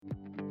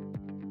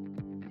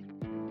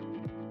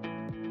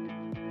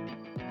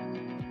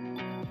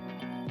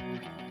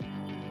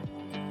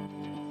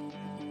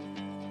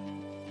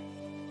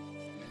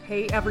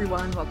Hey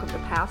everyone, welcome to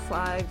Past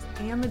Lives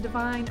and the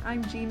Divine.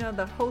 I'm Gina,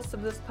 the host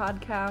of this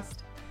podcast,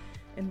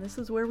 and this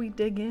is where we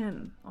dig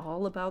in,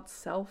 all about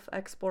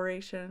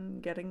self-exploration,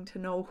 getting to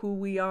know who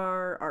we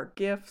are, our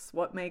gifts,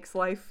 what makes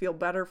life feel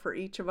better for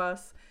each of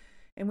us.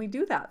 And we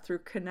do that through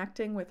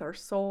connecting with our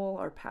soul,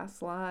 our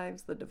past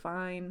lives, the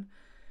divine.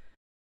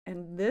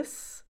 And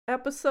this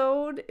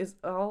episode is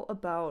all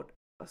about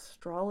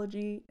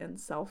astrology and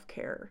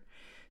self-care.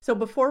 So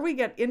before we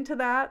get into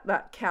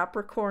that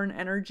Capricorn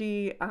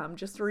energy,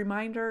 just a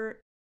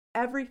reminder,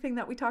 everything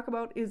that we talk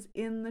about is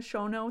in the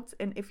show notes.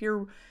 And if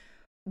you're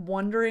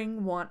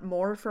wondering, want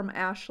more from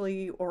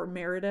Ashley or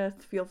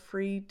Meredith, feel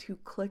free to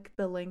click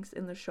the links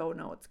in the show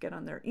notes. Get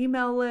on their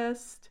email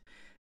list,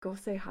 go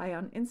say hi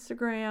on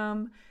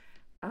Instagram,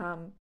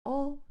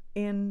 all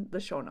in the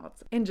show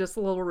notes. And just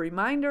a little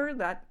reminder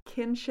that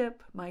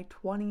Kinship, my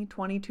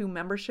 2022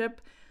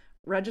 membership,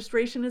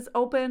 registration is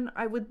open.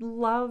 I would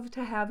love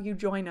to have you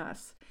join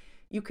us.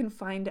 You can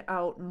find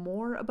out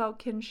more about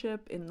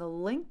Kinship in the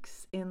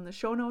links in the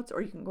show notes,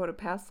 or you can go to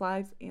Past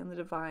Lives and the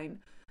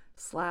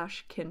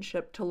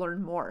Divine/Kinship to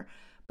learn more.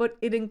 But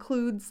it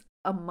includes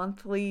a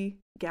monthly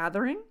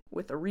gathering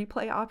with a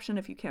replay option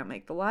if you can't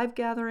make the live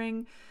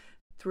gathering.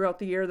 Throughout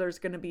the year, there's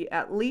going to be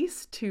at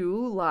least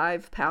 2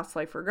 live past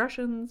life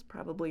regressions,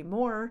 probably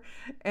more.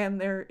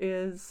 And there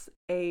is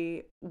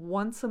a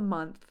once a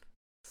month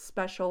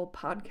special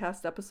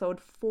podcast episode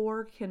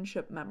for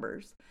Kinship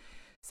members.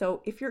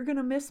 So if you're going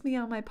to miss me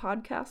on my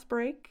podcast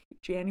break,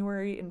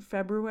 January and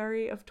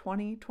February of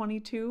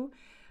 2022,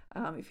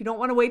 if you don't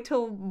want to wait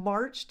till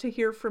March to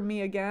hear from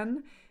me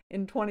again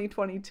in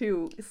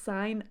 2022,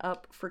 sign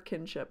up for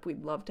Kinship.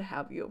 We'd love to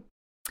have you.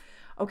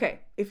 Okay,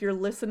 if you're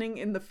listening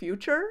in the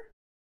future,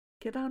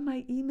 get on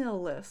my email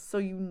list so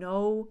you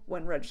know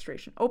when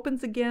registration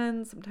opens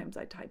again. Sometimes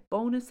I tie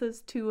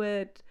bonuses to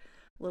it,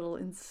 little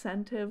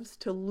incentives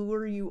to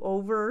lure you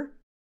over.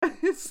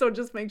 So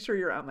just make sure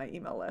you're on my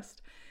email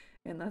list.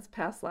 And that's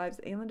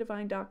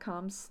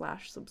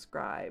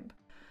pastlivesandthedivine.com/subscribe.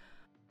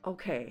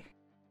 Okay,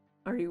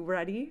 are you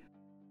ready?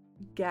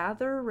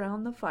 Gather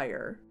around the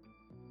fire.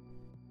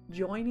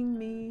 Joining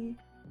me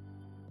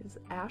is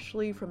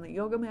Ashley from the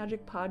Yoga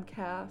Magic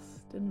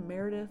podcast and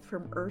Meredith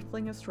from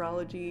Earthling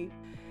Astrology.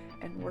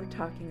 And we're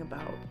talking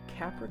about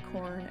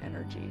Capricorn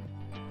energy.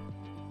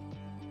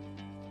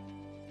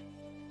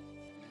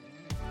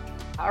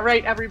 All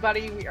right,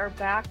 everybody, we are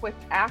back with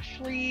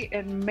Ashley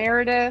and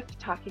Meredith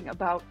talking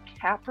about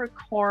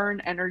Capricorn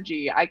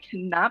energy. I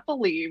cannot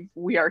believe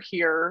we are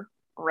here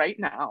right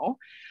now.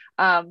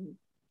 And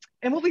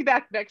we'll be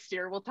back next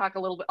year. We'll talk a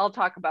little bit. I'll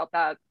talk about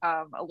that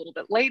a little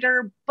bit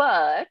later,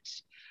 but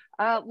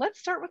let's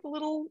start with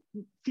a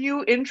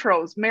few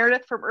intros.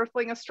 Meredith from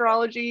Earthling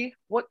Astrology,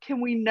 what can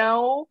we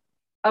know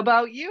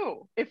about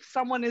you if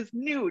someone is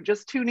new,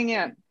 just tuning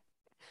in?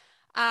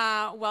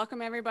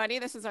 Welcome everybody.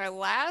 This is our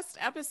last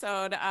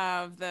episode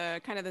of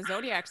the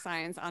zodiac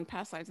signs on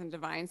Past Lives and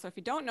Divine. So if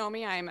you don't know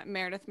me, I'm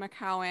Meredith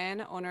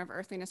McCowan, owner of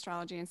Earthling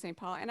Astrology in St.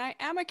 Paul, and I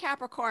am a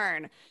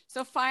Capricorn.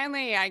 So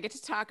finally, I get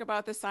to talk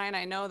about the sign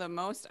I know the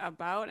most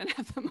about and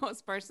have the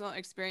most personal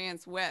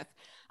experience with.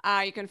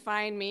 You can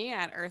find me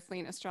at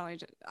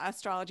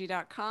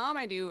earthlingastrology.com.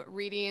 I do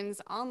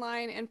readings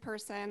online, in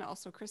person,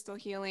 also crystal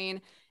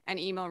healing, and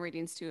email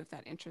readings too, if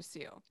that interests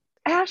you.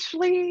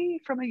 Ashley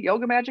from the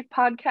Yoga Magic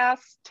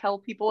podcast, tell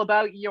people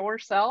about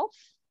yourself.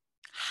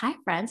 Hi,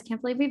 friends.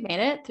 Can't believe we've made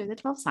it through the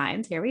 12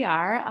 signs. Here we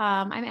are.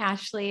 I'm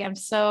Ashley. I'm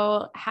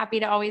so happy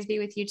to always be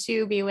with you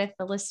too, be with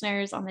the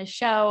listeners on this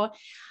show.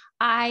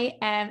 I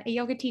am a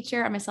yoga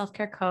teacher. I'm a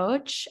self-care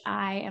coach.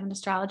 I am an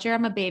astrologer.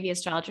 I'm a baby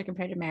astrologer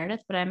compared to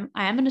Meredith, but I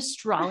am an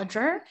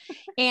astrologer.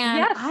 And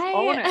yes,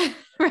 own it.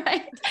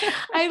 Right.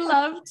 I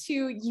love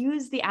to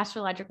use the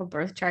astrological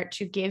birth chart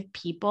to give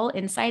people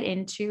insight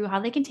into how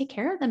they can take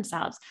care of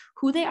themselves,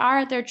 who they are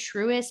at their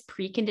truest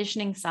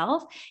preconditioning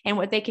self, and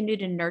what they can do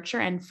to nurture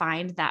and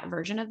find that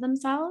version of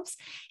themselves.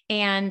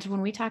 And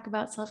when we talk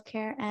about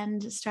self-care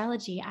and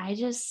astrology,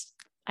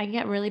 I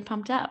get really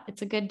pumped up.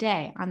 It's a good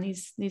day on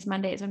these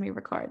Mondays when we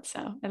record.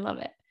 So I love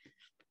it.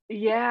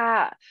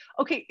 Yeah.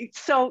 Okay.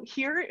 So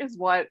here is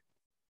what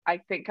I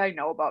think I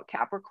know about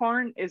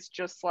Capricorn is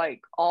just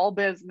like all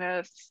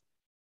business,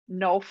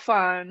 no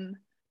fun,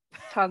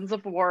 tons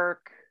of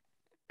work.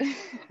 Yes,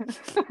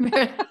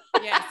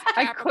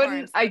 I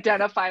couldn't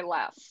identify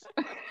less.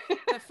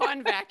 The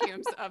fun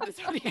vacuums of the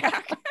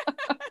zodiac.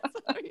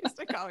 That's what we used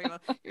to call you.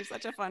 You're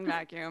such a fun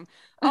vacuum.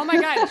 Oh my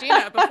God,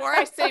 Gina, before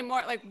I say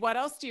more, what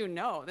else do you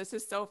know? This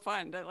is so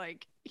fun to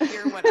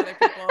hear what other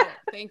people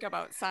think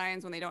about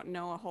signs when they don't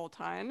know a whole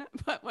ton.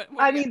 But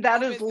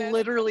that is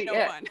literally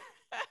it.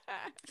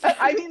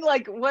 I mean,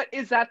 what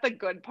is that the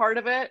good part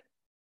of it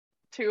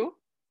too?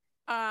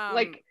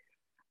 I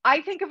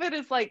think of it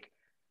as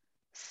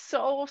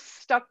so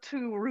stuck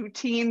to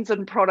routines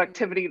and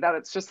productivity that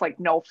it's just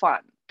no fun.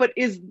 But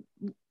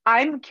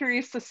I'm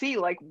curious to see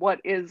what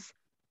is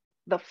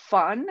the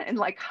fun and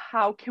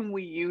how can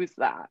we use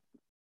that?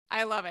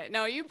 I love it.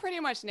 No, you pretty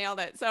much nailed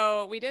it.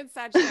 So we did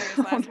Sagittarius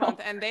last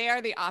month, and they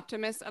are the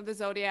optimists of the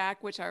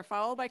zodiac, which are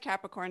followed by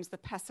Capricorns, the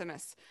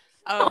pessimists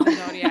of the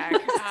zodiac.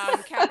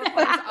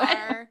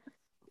 Capricorns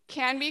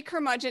can be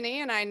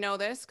curmudgeon-y, and I know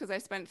this because I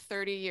spent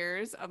 30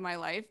 years of my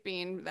life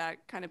being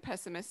that kind of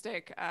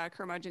pessimistic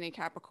curmudgeon-y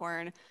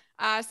Capricorn.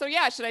 So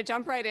yeah, should I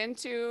jump right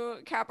into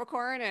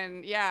Capricorn?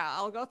 And yeah,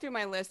 I'll go through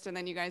my list and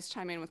then you guys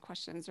chime in with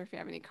questions or if you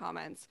have any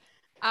comments.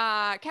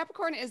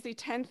 Capricorn is the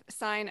 10th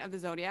sign of the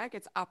zodiac.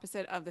 It's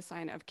opposite of the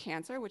sign of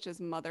Cancer, which is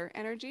mother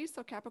energy.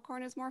 So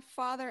Capricorn is more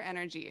father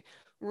energy,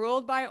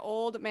 ruled by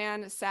old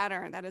man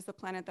Saturn. That is the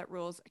planet that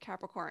rules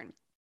Capricorn.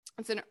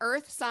 It's an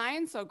earth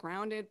sign, so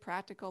grounded,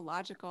 practical,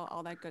 logical,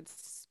 all that good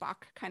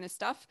Spock kind of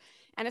stuff.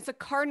 And it's a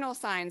cardinal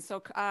sign. So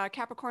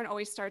Capricorn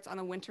always starts on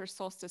the winter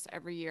solstice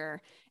every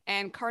year.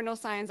 And cardinal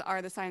signs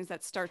are the signs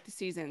that start the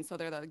season. So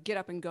they're the get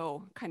up and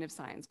go kind of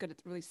signs, good at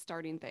really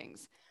starting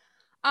things.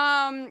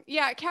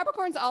 Yeah,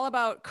 Capricorn's all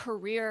about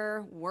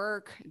career,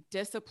 work,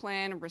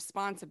 discipline,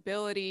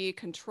 responsibility,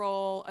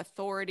 control,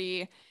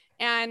 authority.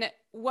 And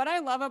what I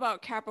love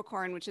about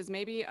Capricorn, which is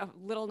maybe a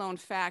little known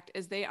fact,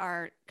 is they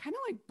are kind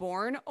of like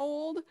born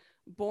old,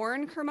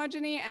 born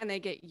curmudgeon-y, and they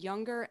get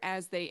younger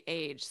as they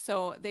age.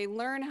 So they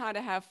learn how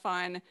to have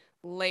fun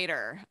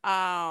later.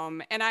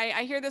 And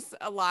I hear this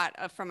a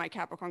lot from my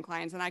Capricorn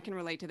clients, and I can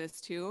relate to this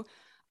too.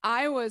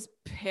 I was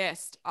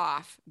pissed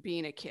off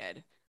being a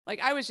kid. Like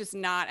I was just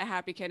not a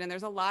happy kid. And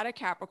there's a lot of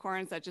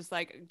Capricorns that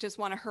just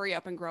want to hurry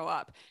up and grow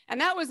up.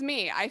 And that was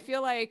me. I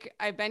feel like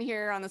I've been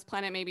here on this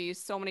planet maybe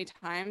so many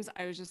times.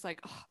 I was just like,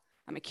 oh,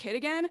 I'm a kid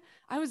again.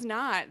 I was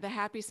not the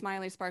happy,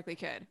 smiley, sparkly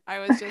kid. I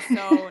was just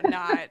so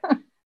not.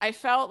 I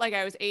felt like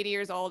I was 80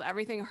 years old.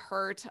 Everything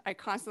hurt. I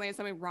constantly had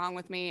something wrong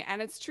with me.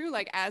 And it's true.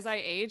 Like as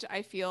I age,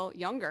 I feel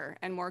younger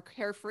and more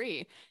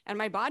carefree and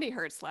my body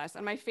hurts less.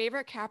 And my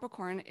favorite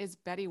Capricorn is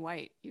Betty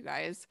White, you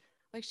guys.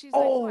 Like she's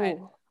like, what?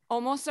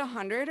 Almost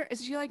 100.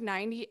 Is she like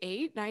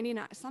 98,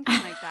 99, something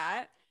like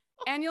that?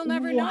 And you'll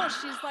never know.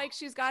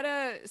 She's got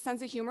a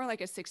sense of humor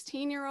like a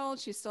 16-year-old.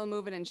 She's still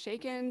moving and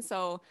shaking.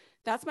 So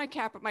that's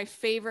my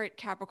favorite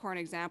Capricorn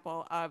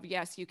example of,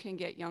 yes, you can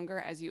get younger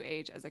as you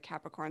age as a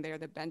Capricorn. They are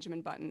the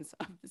Benjamin Buttons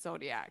of the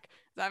zodiac.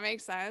 Does that make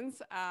sense?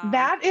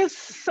 That is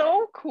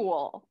so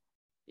cool.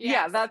 Yes.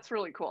 Yeah, that's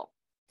really cool.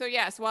 So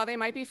yes, while they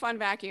might be fun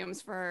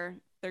vacuums for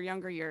their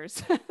younger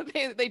years,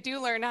 they do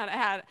learn how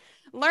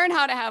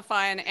to have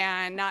fun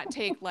and not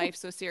take life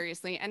so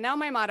seriously. And now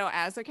my motto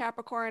as a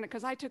Capricorn,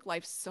 because I took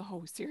life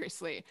so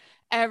seriously,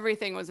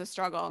 everything was a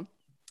struggle.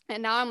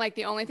 And now I'm like,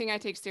 the only thing I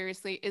take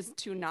seriously is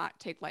to not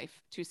take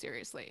life too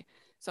seriously.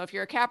 So if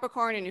you're a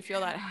Capricorn and you feel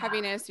that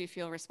heaviness, you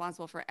feel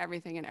responsible for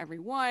everything and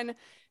everyone,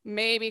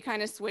 maybe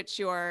kind of switch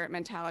your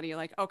mentality.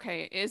 Like,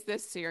 okay, is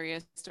this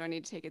serious? Do I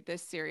need to take it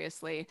this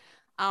seriously?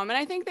 And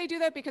I think they do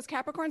that because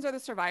Capricorns are the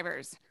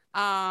survivors.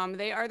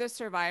 They are the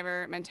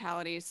survivor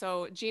mentality.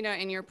 So Gina,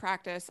 in your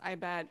practice, I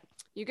bet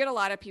you get a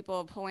lot of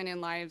people pulling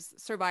in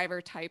survivor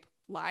type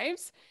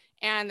lives.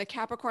 And the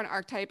Capricorn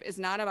archetype is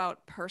not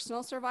about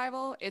personal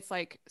survival. It's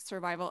like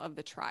survival of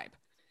the tribe.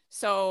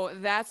 So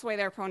that's why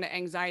they're prone to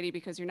anxiety,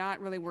 because you're not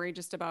really worried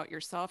just about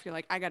yourself. You're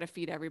like, I got to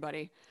feed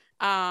everybody.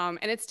 And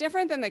it's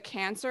different than the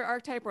Cancer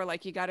archetype where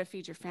like you got to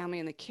feed your family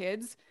and the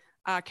kids.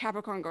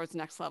 Capricorn goes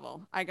next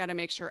level. I got to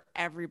make sure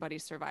everybody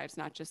survives,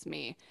 not just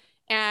me.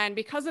 And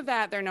because of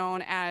that, they're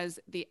known as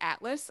the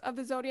Atlas of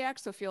the zodiac.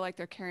 So feel like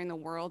they're carrying the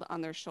world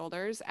on their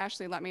shoulders.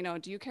 Ashley, let me know.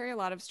 Do you carry a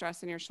lot of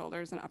stress in your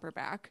shoulders and upper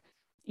back?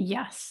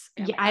 Yes.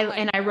 Yeah,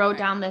 I wrote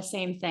down the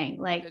same thing.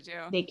 Like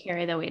they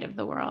carry the weight of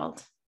the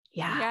world.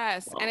 Yeah.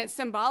 Yes. Whoa. And it's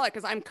symbolic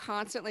because I'm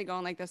constantly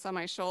going like this on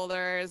my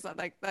shoulders.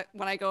 Like that,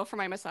 when I go for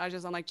my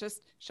massages, I'm like,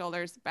 just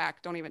shoulders,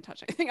 back, don't even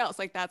touch anything else.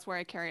 Like that's where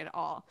I carry it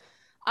all.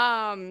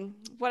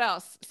 What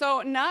else?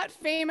 So not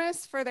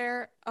famous for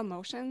their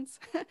emotions.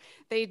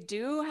 They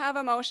do have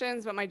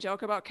emotions, but my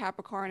joke about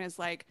Capricorn is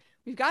like,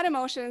 we've got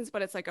emotions,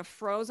 but it's like a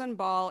frozen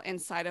ball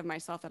inside of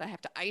myself that I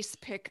have to ice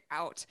pick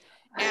out.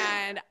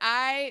 And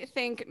I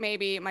think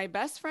maybe my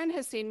best friend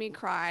has seen me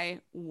cry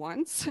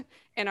once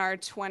in our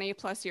 20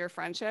 plus year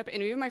friendship.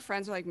 And even my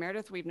friends are like,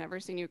 Meredith, we've never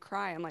seen you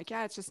cry. I'm like,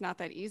 yeah, it's just not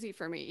that easy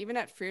for me. Even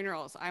at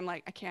funerals, I'm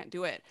like, I can't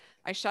do it.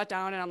 I shut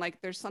down and I'm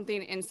like, there's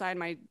something inside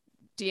my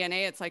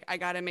DNA. It's like, I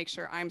got to make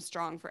sure I'm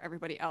strong for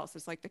everybody else.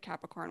 It's like the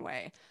Capricorn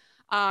way.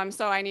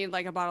 So I need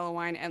like a bottle of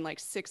wine and like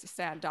 6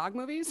 sad dog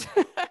movies.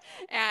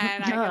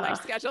 And I can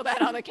like schedule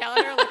that on the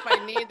calendar. Like if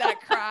I need that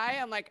cry,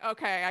 I'm like,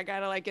 okay, I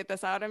gotta like get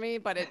this out of me,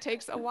 but it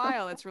takes a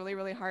while. It's really,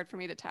 really hard for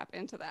me to tap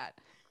into that.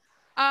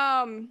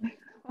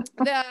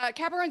 The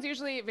Capricorn's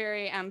usually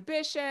very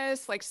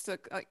ambitious, likes to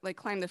like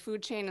climb the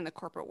food chain in the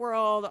corporate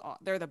world.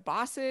 They're the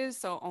bosses,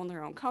 so own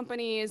their own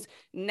companies.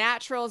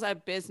 Naturals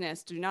at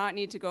business, do not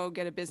need to go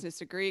get a business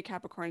degree.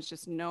 Capricorns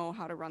just know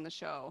how to run the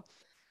show.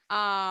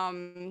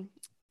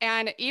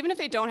 And even if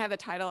they don't have the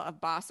title of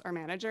boss or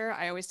manager,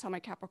 I always tell my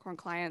Capricorn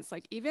clients,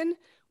 like even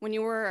when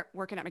you were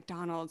working at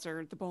McDonald's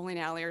or the bowling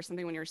alley or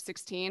something when you were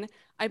 16,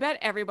 I bet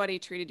everybody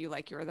treated you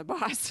like you were the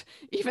boss,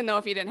 even though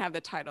if you didn't have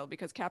the title,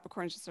 because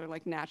Capricorns just are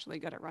like naturally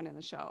good at running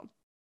the show.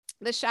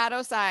 The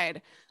shadow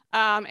side,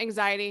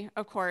 anxiety,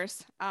 of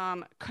course,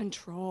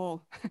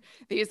 control.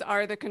 These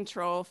are the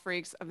control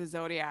freaks of the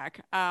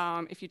zodiac.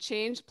 If you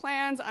change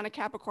plans on a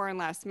Capricorn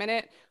last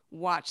minute,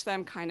 watch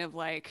them kind of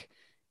like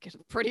get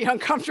pretty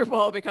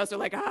uncomfortable because they're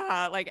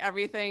like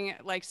everything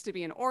likes to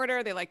be in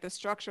order. They like the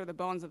structure, the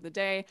bones of the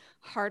day.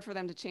 Hard for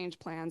them to change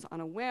plans on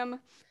a whim.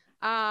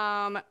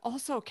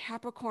 Also,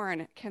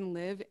 Capricorn can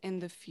live in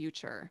the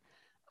future.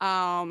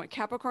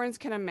 Capricorns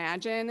can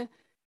imagine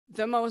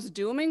the most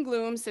doom and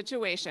gloom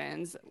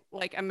situations,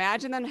 like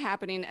imagine them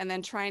happening and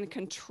then try and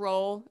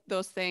control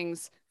those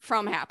things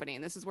from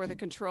happening. This is where the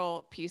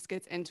control piece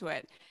gets into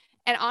it.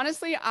 And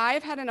honestly,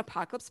 I've had an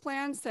apocalypse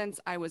plan since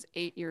I was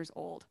 8 years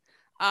old.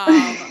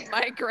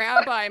 My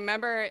grandpa, I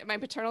remember my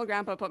paternal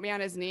grandpa put me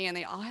on his knee and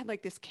they all had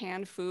like this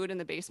canned food in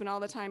the basement all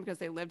the time because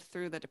they lived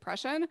through the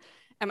Depression.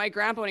 And my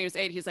grandpa, when he was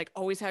 8, he's like,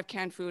 always have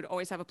canned food,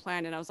 always have a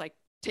plan. And I was like,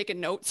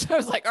 taking notes. I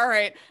was like, all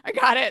right, I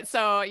got it.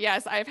 So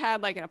yes, I've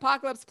had like an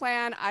apocalypse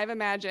plan. I've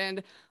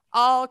imagined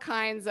all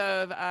kinds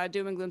of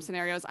doom and gloom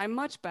scenarios. I'm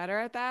much better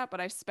at that, but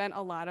I've spent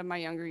a lot of my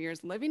younger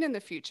years living in the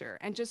future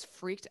and just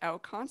freaked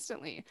out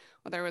constantly,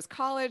 whether it was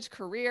college,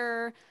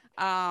 career,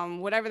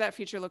 whatever that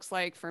future looks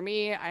like for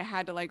me. I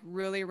had to like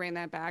really rein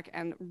that back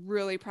and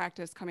really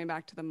practice coming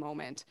back to the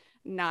moment.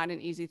 Not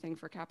an easy thing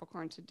for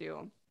Capricorn to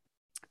do.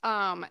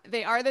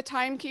 They are the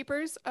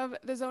timekeepers of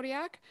the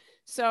zodiac.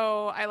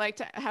 So I like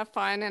to have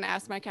fun and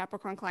ask my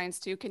Capricorn clients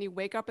too, can you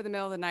wake up in the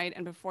middle of the night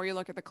and before you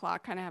look at the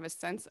clock, kind of have a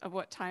sense of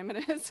what time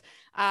it is?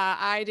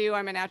 I do.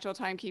 I'm a natural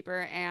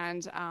timekeeper,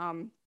 and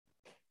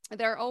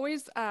they're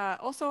always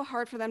also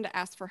hard for them to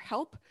ask for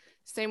help.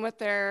 Same with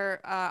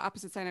their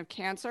opposite sign of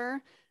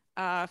Cancer.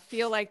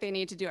 Feel like they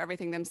need to do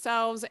everything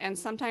themselves, and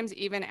sometimes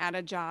even at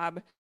a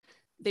job,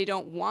 they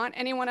don't want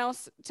anyone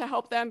else to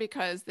help them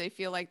because they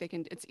feel like they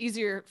can, it's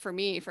easier for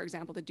me, for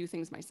example, to do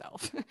things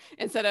myself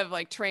instead of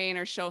like train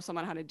or show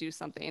someone how to do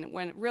something,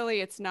 when really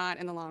it's not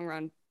in the long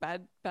run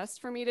best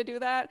for me to do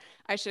that.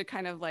 I should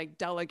kind of like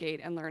delegate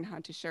and learn how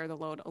to share the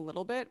load a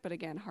little bit, but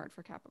again, hard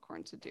for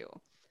Capricorn to do.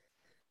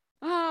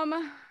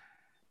 And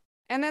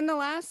then the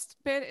last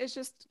bit is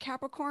just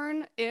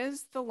Capricorn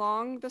is the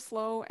long, the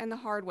slow, and the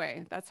hard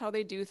way. That's how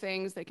they do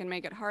things. They can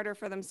make it harder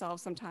for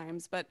themselves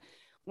sometimes, but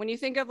when you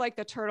think of like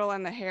the turtle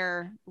and the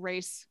hare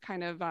race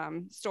kind of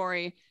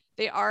story,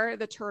 they are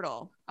the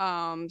turtle.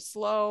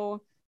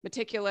 Slow,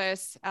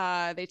 meticulous.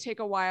 They take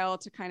a while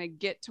to kind of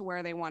get to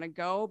where they want to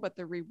go, but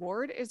the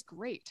reward is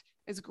great.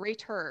 It's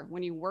greater.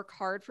 When you work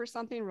hard for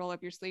something, roll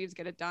up your sleeves,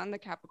 get it done the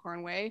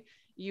Capricorn way,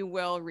 you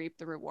will reap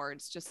the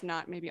rewards, just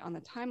not maybe on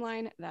the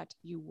timeline that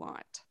you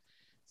want.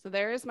 So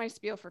there is my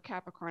spiel for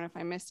Capricorn. If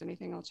I missed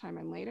anything, I'll chime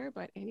in later,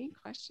 but any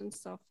questions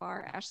so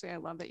far? Ashley, I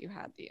love that you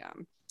had the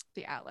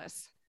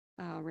Atlas.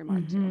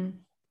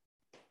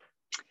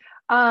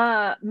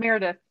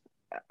 Meredith,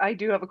 I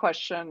do have a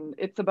question.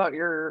 It's about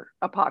your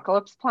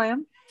apocalypse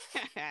plan.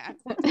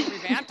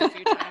 Revamped a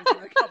few times in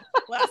the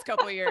last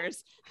couple of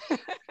years.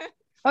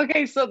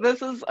 Okay, so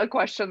this is a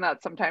question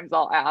that sometimes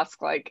I'll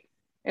ask, like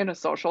in a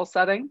social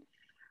setting.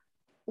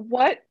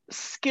 What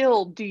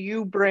skill do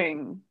you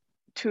bring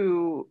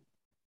to,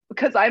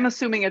 because I'm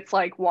assuming it's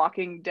like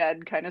Walking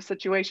Dead kind of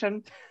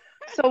situation.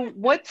 So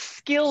what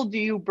skill do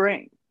you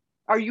bring?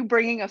 Are you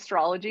bringing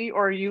astrology,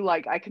 or are you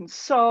like, I can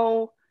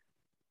sew,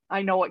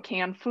 I know what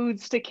canned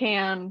foods to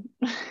can?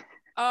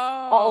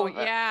 Oh,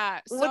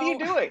 yeah. What are you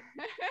doing?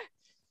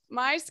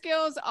 My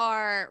skills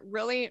are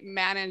really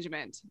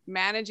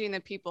managing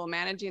the people,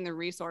 managing the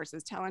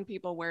resources, telling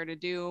people where to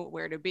do,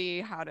 where to be,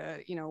 how to,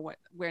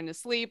 when to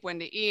sleep, when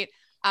to eat,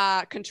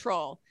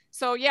 control.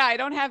 So yeah, I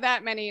don't have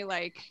that many,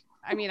 like,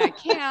 I mean, I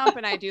camp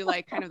and I do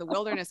like kind of the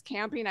wilderness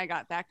camping. I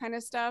got that kind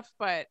of stuff,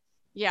 but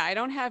yeah, I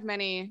don't have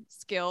many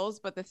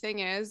skills, but the thing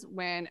is,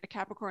 when a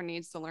Capricorn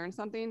needs to learn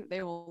something,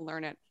 they will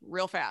learn it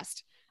real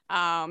fast.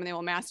 And they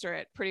will master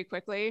it pretty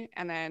quickly.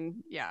 And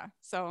then, yeah.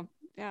 So,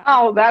 yeah.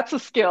 Oh, that's a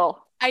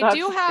skill. I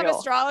do have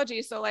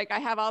astrology. So like I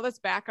have all this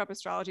backup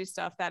astrology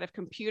stuff that if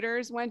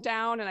computers went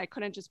down and I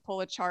couldn't just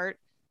pull a chart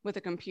with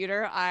a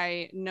computer,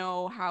 I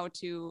know how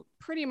to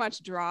pretty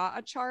much draw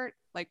a chart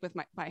like with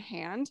by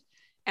hand.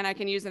 And I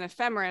can use an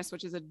ephemeris,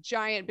 which is a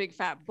giant, big,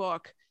 fat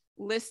book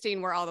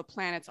listing where all the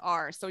planets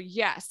are. So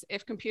yes,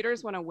 if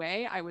computers went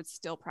away, I would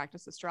still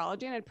practice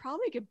astrology, and I'd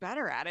probably get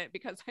better at it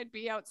because I'd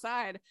be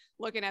outside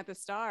looking at the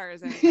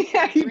stars and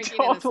drinking in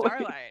the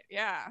starlight.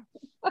 Yeah.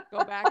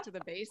 Go back to the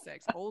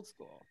basics, old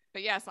school.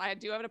 But yes, I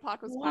do have an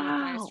apocalypse plan with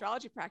my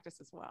astrology practice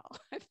as well.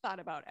 I've thought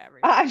about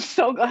everything. I'm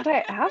so glad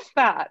I asked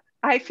that.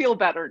 I feel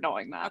better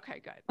knowing that.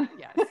 Okay, good.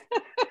 Yes.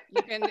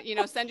 You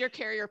can, send your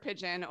carrier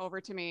pigeon over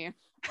to me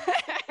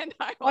and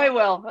I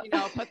will.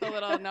 Put the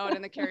little note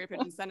in the carrier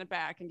pigeon, send it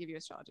back, and give you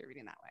astrology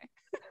reading that way.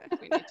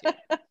 If we need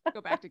to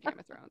go back to Game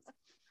of Thrones.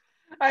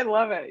 I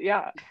love it.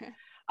 Yeah.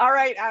 All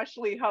right,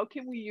 Ashley, how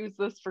can we use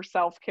this for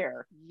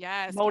self-care?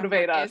 Yes.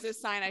 Motivate us. Is a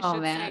sign. I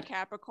should say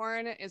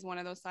Capricorn is one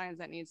of those signs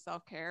that needs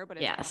self-care, but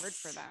it's hard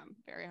for them.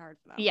 Very hard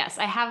for them. Yes.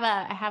 I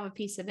have a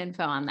piece of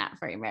info on that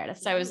for you, Meredith.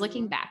 So I was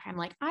looking back. I'm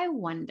like, I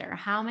wonder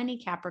how many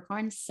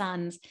Capricorn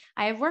suns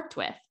I have worked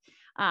with.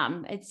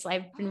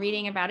 I've been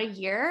reading about a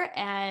year,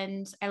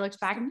 and I looked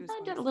back and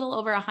I did a little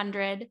over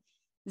 100,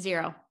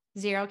 zero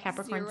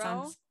Capricorn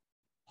suns.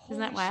 Isn't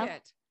that wild?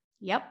 Shit.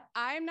 Yep.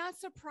 I'm not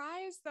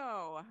surprised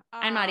though.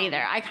 I'm not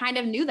either. I kind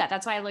of knew that.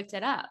 That's why I looked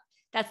it up.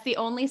 That's the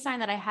only sign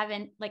that I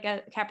haven't, like,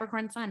 a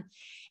Capricorn sun.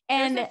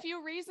 And there's a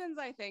few reasons,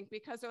 I think,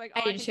 because they're like, oh,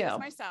 I can do this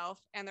myself,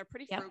 and they're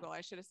pretty frugal.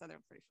 I should have said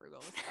they're pretty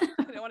frugal.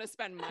 They don't want to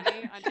spend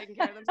money on taking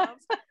care of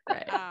themselves.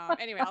 Right.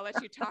 Anyway, I'll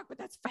let you talk, but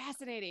that's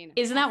fascinating.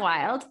 Isn't that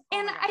wild?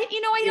 And I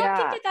don't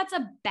think that that's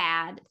a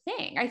bad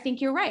thing. I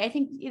think you're right. I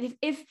think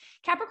if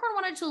Capricorn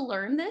wanted to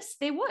learn this,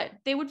 they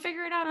would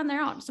figure it out on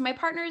their own. So my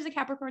partner is a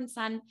Capricorn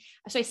sun.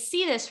 So I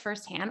see this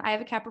firsthand. I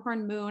have a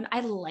Capricorn moon. I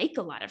like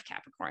a lot of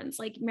Capricorns.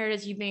 Like,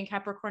 Meredith, you being a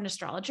Capricorn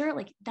astrologer,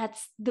 like,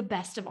 that's the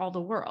best of all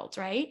the worlds,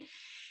 right?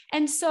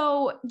 And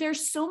so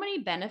there's so many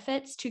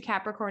benefits to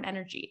Capricorn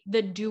energy,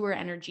 the doer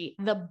energy,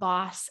 the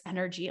boss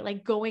energy,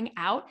 like going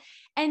out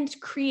and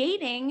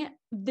creating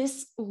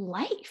this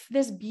life,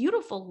 this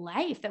beautiful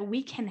life that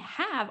we can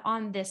have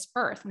on this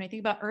earth. When I think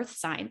about earth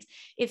signs,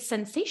 it's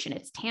sensation,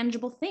 it's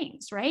tangible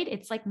things, right?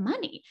 It's like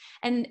money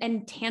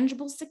and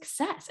tangible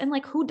success. And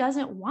like, who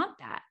doesn't want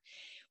that?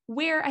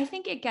 Where I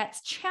think it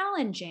gets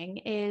challenging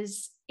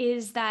is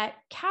that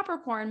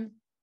Capricorn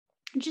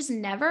just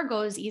never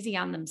goes easy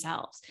on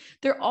themselves.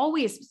 They're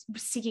always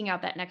seeking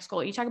out that next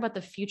goal. You talk about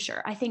the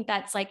future. I think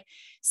that's like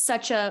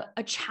such a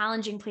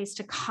challenging place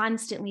to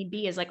constantly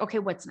be, is like, okay,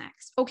 what's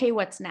next? Okay,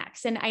 what's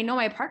next? And I know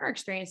my partner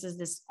experiences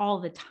this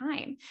all the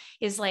time,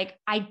 is like,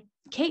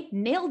 Kate,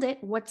 nailed it.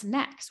 What's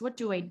next? What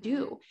do I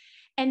do?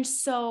 And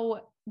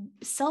so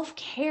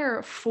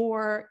self-care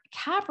for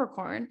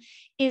Capricorn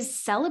is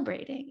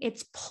celebrating.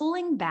 It's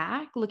pulling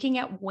back, looking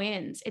at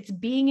wins. It's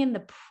being in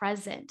the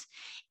present.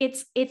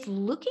 It's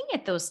looking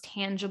at those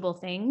tangible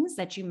things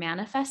that you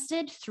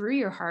manifested through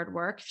your hard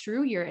work,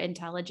 through your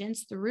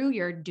intelligence, through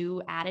your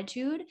do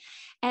attitude,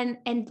 and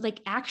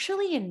like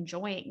actually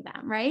enjoying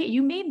them, right?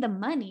 You made the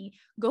money,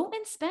 go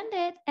and spend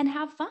it and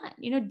have fun,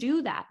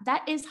 do that.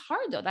 That is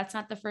hard though. That's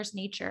not the first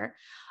nature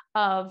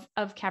of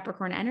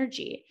Capricorn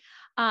energy.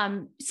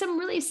 Some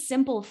really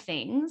simple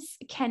things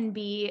can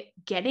be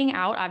getting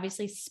out,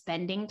 obviously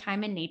spending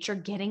time in nature,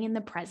 getting in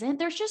the present.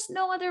 There's just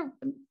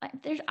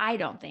I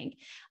don't think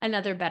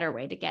another better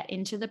way to get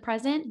into the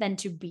present than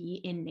to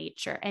be in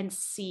nature and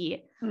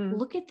see,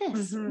 look at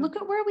this, look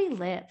at where we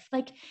live.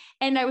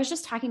 And I was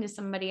just talking to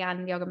somebody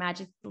on Yoga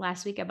Magic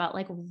last week about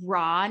like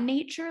raw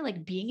nature,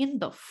 like being in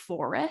the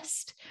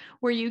forest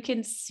where you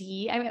can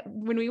see,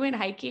 when we went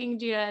hiking,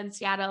 Gina, in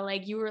Seattle,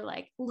 like you were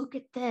like, look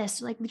at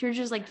this, like you're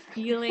just like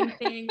feeling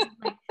things.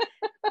 Like,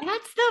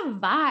 that's the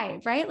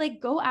vibe, right? Like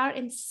go out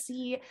and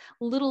see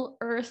little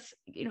earth,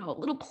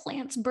 little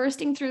plants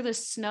bursting through the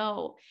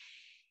snow.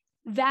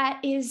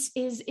 That is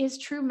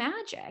true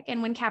magic.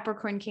 And when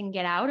Capricorn can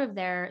get out of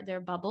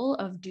their bubble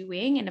of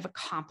doing and of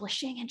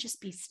accomplishing and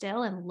just be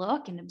still and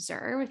look and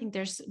observe, I think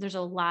there's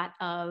a lot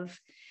of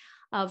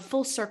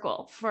full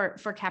circle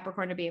for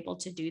Capricorn to be able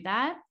to do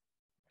that.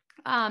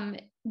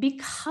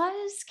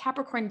 Because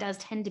Capricorn does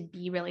tend to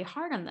be really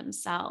hard on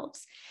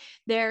themselves,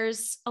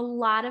 there's a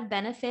lot of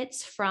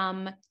benefits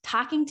from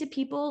talking to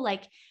people,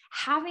 like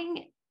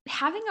having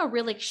a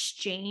real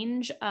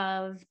exchange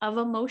of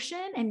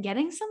emotion and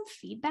getting some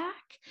feedback.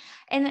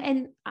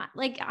 And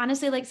like,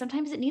 honestly, like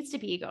sometimes it needs to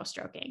be ego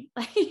stroking,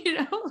 like,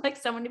 like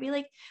someone to be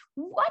like,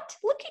 what,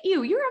 look at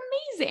you, you're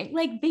amazing.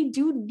 Like they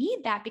do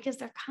need that because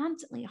they're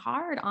constantly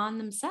hard on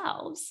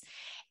themselves.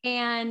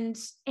 And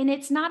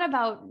it's not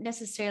about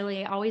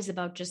necessarily always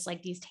about just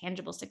like these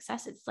tangible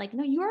successes. It's like,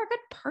 no, you are a good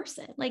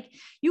person. Like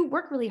you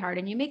work really hard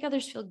and you make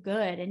others feel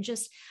good. And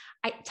just,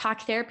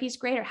 talk therapy is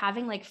great, or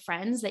having like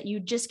friends that you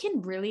just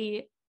can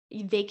really,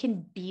 they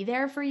can be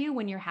there for you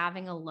when you're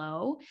having a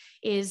low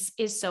is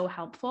so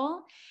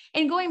helpful.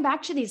 And going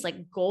back to these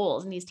like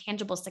goals and these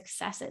tangible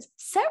successes,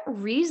 set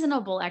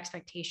reasonable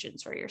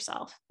expectations for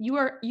yourself. You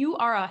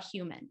are a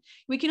human.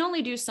 We can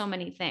only do so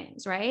many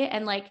things, right?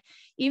 And like,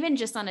 even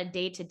just on a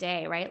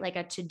day-to-day, right? Like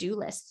a to-do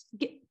list,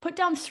 put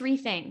down 3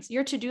 things,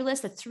 your to-do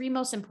list, the 3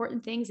 most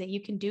important things that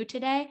you can do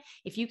today.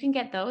 If you can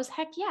get those,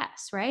 heck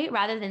yes, right?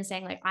 Rather than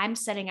saying like, I'm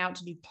setting out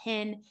to do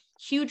 10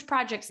 huge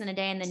projects in a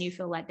day, and then you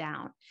feel let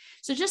down.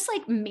 So just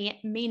like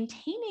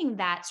maintaining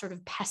that sort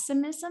of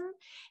pessimism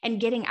and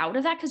getting out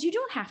of that, because you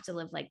don't have to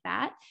live like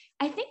that.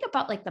 I think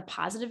about like the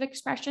positive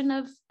expression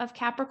of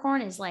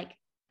Capricorn is like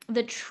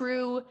the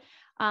true,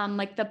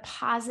 like the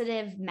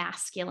positive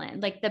masculine,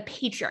 like the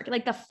patriarch,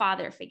 like the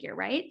father figure,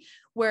 right?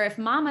 Where if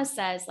mama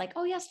says like,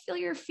 oh yes, feel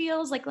your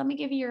feels, like, let me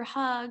give you your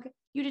hug.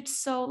 You did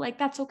so, like,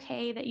 that's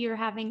okay that you're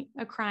having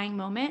a crying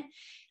moment.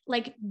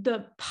 Like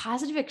the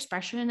positive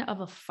expression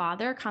of a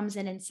father comes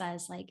in and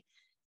says like,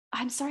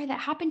 I'm sorry that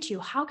happened to you.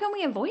 How can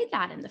we avoid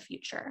that in the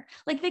future?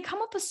 Like they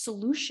come up with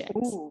solutions.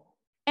 Ooh.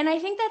 And I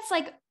think that's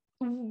like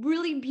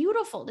really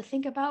beautiful to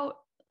think about,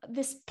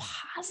 this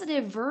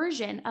positive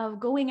version of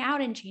going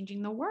out and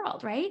changing the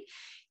world, right?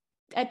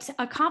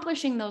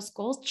 Accomplishing those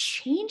goals,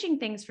 changing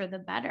things for the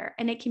better.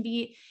 And it can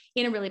be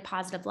in a really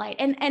positive light.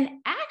 And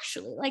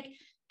actually, like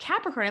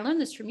Capricorn, I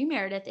learned this from you,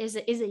 Meredith, is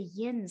a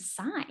yin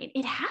sign.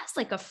 It has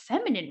like a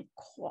feminine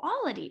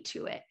quality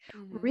to it.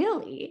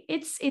 Really,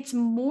 it's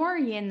more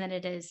yin than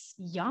it is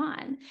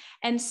yang.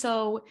 And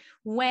so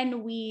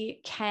when we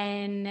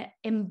can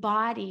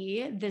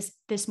embody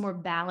this more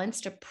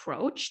balanced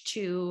approach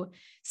to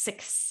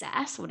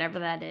success, whatever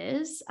that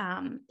is,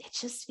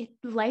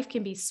 life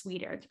can be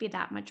sweeter. It can be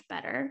that much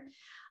better.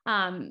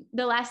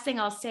 The last thing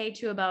I'll say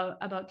too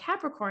about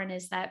Capricorn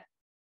is that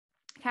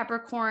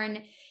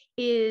Capricorn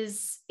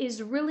is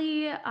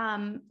really,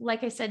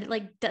 like I said,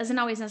 like doesn't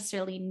always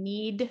necessarily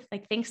need,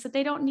 like thinks that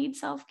they don't need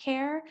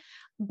self-care,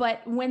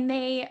 but when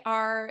they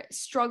are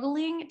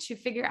struggling to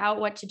figure out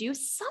what to do,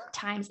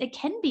 sometimes it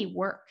can be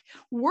work.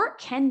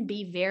 Work can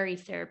be very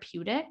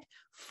therapeutic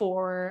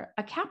for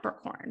a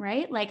Capricorn,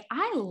 right? Like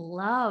I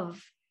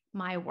love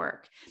my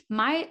work.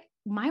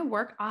 My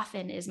work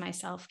often is my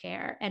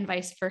self-care and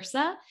vice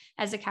versa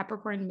as a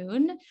Capricorn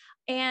moon.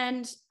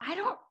 And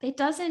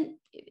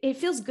it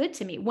feels good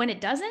to me. When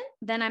it doesn't,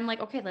 then I'm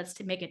like, okay, let's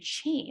make a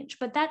change.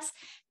 But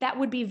that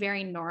would be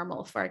very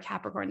normal for a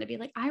Capricorn to be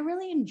like, I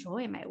really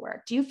enjoy my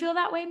work. Do you feel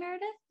that way,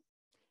 Meredith?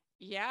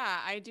 Yeah,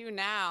 I do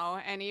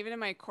now. And even in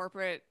my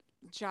corporate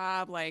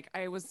job, like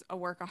I was a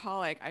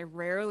workaholic. I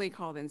rarely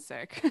called in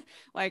sick.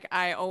 Like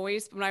I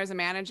always, when I was a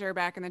manager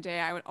back in the day,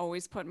 I would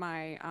always put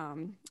my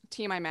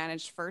team I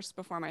managed first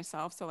before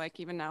myself. So like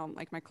even now,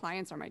 like my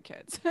clients are my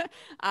kids.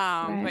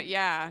 Right. But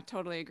yeah,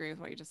 totally agree with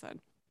what you just said.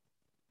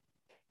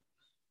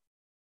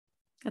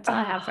 That's all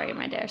I have for you,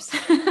 my dears.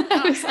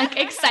 I was like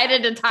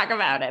excited to talk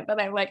about it,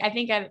 but I'm like, I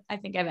think I've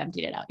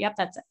emptied it out. Yep,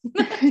 that's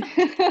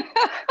it.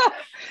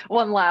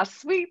 One last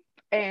sweep,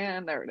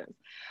 and there it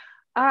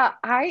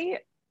is.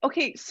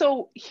 Okay,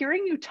 so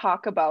hearing you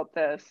talk about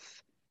this,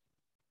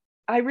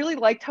 I really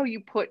liked how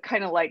you put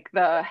kind of like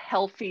the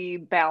healthy,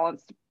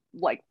 balanced,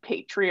 like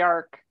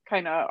patriarch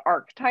kind of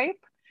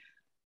archetype.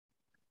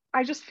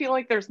 I just feel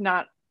like there's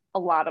not a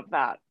lot of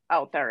that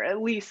out there,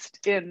 at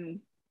least in,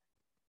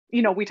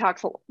 we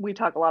talk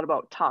a lot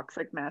about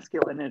toxic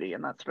masculinity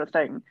and that sort of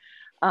thing.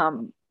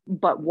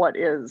 But what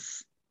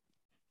is,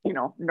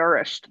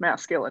 nourished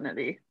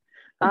masculinity?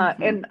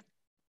 And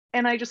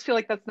I just feel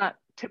like that's not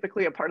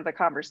typically a part of the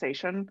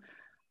conversation,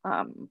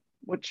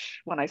 which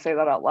when I say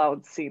that out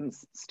loud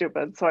seems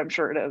stupid. So I'm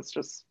sure it is,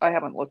 just I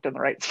haven't looked in the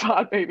right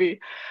spot maybe.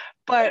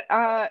 But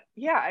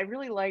yeah, I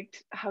really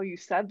liked how you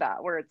said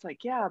that, where it's like,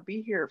 yeah,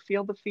 be here,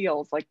 feel the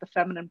feels, like the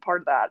feminine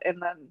part of that. And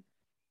then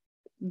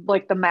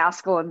like the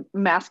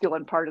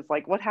masculine part is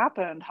like, what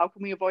happened? How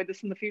can we avoid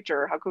this in the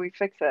future? How can we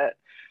fix it?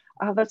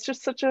 That's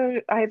just such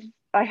I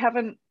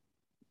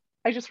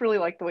just really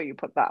like the way you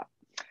put that.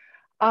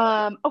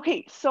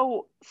 Okay,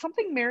 so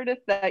something,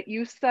 Meredith, that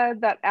you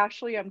said that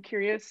actually I'm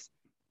curious,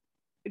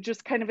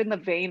 just kind of in the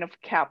vein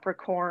of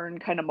Capricorn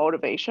kind of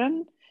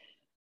motivation.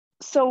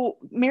 So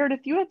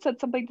Meredith, you had said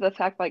something to the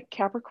fact like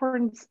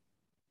Capricorns,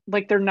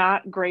 like they're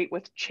not great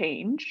with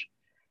change.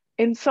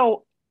 And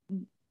so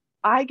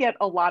I get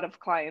a lot of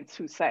clients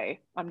who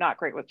say, I'm not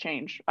great with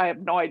change. I have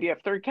no idea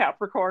if they're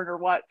Capricorn or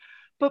what.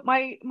 But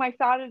my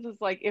thought is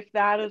like, if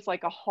that is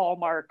like a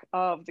hallmark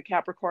of the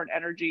Capricorn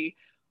energy,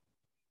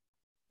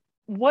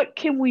 what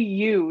can we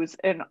use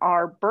in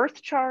our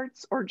birth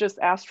charts or just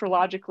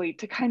astrologically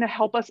to kind of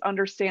help us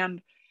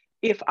understand,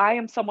 if I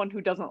am someone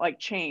who doesn't like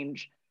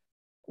change,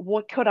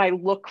 what could I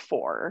look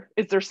for?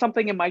 Is there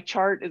something in my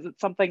chart? Is it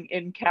something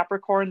in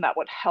Capricorn that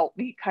would help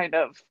me kind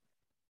of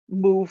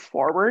move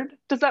forward?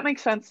 Does that make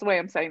sense the way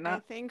I'm saying that? I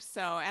think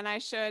so. And I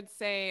should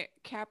say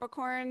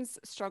Capricorns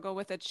struggle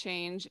with a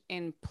change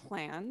in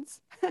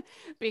plans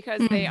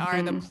because they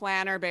are the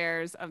planner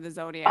bears of the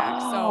zodiac.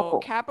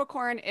 So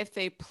Capricorn, if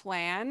they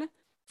plan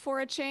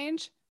for a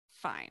change,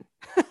 fine.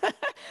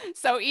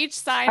 So each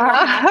sign will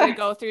have to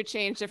go through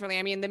change differently.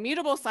 I mean, the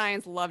mutable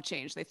signs love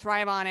change. They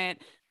thrive on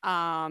it.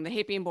 They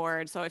hate being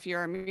bored. So if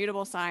you're a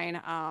mutable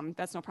sign,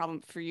 that's no problem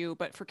for you.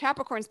 But for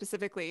Capricorn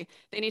specifically,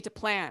 they need to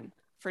plan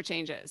for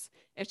changes.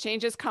 If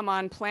changes come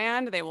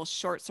unplanned, they will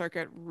short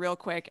circuit real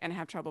quick and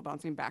have trouble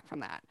bouncing back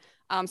from that.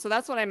 So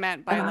that's what I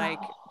meant by like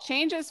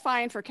change is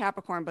fine for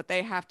Capricorn, but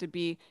they have to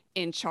be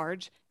in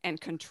charge and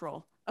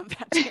control of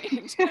that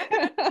change.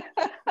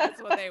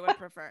 That's what they would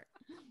prefer.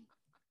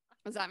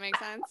 Does that make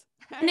sense?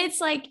 And it's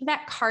like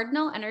that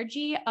cardinal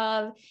energy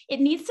of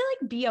it needs to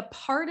like be a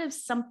part of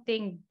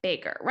something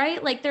bigger,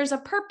 right? Like there's a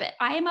purpose.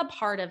 I am a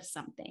part of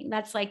something.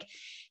 That's like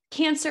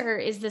Cancer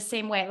is the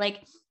same way.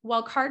 Like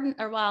while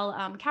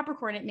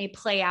Capricorn, it may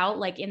play out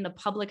like in the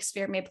public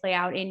sphere, it may play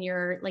out in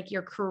your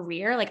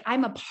career. Like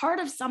I'm a part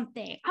of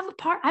something.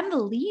 I'm the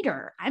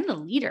leader. I'm the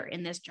leader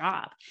in this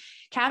job.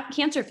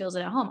 Cancer feels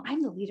it at home.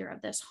 I'm the leader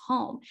of this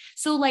home.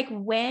 So like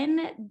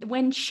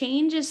when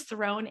change is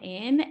thrown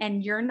in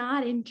and you're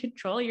not in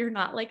control, you're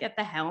not like at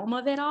the helm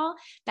of it all,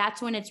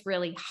 that's when it's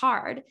really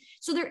hard.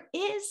 So there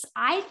is,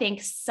 I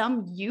think,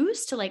 some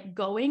use to like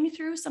going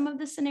through some of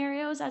the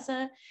scenarios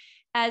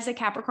as a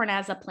Capricorn,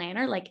 as a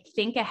planner, like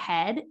think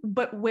ahead,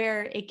 but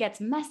where it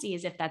gets messy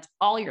is if that's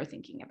all you're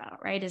thinking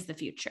about, right? Is the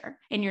future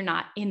and you're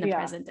not in the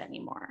present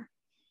anymore.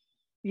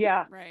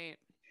 Yeah. Right.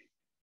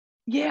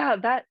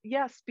 Yeah,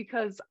 yes,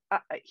 because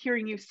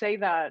hearing you say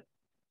that,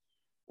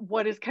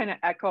 what is kind of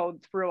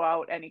echoed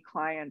throughout any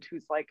client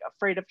who's like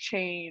afraid of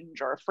change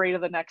or afraid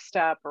of the next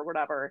step or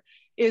whatever,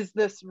 is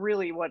this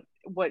really what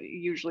it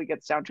usually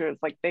gets down to is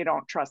like they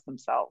don't trust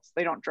themselves.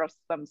 They don't trust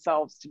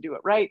themselves to do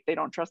it right. They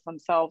don't trust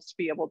themselves to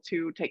be able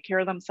to take care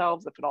of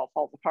themselves if it all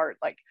falls apart.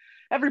 Like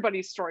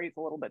everybody's story is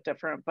a little bit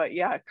different, but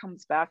yeah, it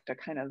comes back to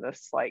kind of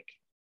this like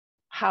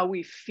how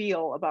we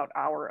feel about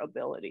our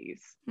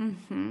abilities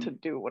to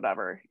do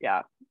whatever.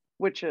 Yeah,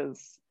 which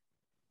is,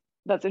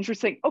 that's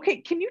interesting. Okay,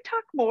 can you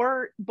talk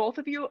more, both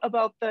of you,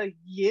 about the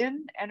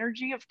yin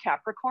energy of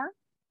Capricorn?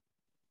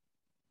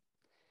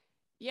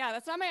 Yeah,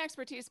 that's not my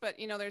expertise, but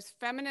there's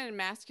feminine and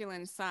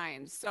masculine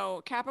signs.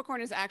 So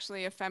Capricorn is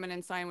actually a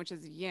feminine sign, which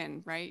is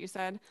yin, right? You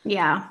said.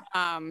 Yeah.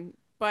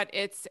 But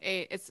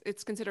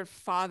it's considered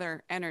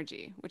father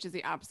energy, which is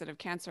the opposite of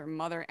Cancer,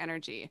 mother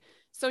energy.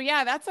 So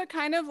yeah, that's a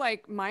kind of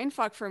like mind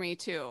fuck for me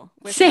too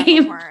with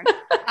Same.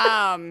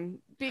 Capricorn.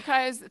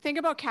 Because think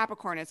about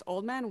Capricorn, it's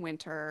old man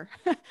winter.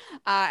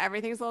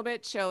 Everything's a little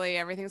bit chilly.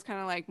 Everything's kind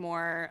of like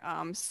more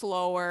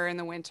slower in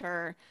the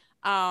winter.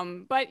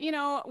 But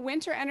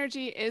winter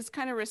energy is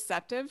kind of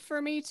receptive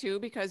for me too,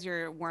 because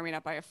you're warming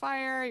up by a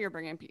fire, you're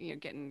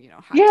getting,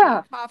 hot tea Yeah.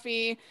 and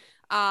coffee.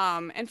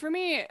 And for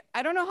me,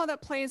 I don't know how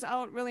that plays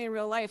out really in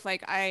real life.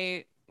 Like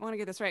I want to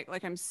get this right.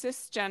 Like I'm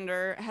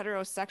cisgender,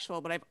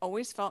 heterosexual, but I've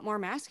always felt more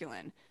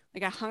masculine.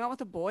 Like I hung out with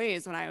the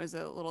boys when I was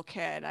a little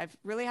kid. I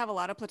really have a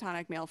lot of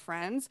platonic male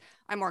friends.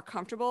 I'm more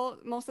comfortable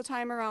most of the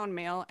time around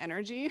male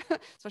energy,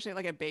 especially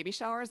like at baby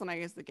showers when I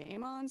use the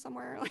game on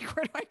somewhere. Like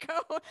where do I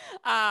go?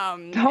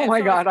 Oh my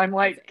So God, I'm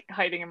like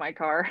hiding in my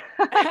car.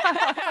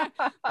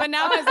 but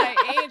now as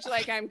I age,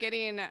 like I'm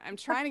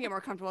trying to get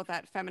more comfortable with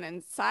that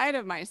feminine side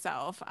of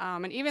myself.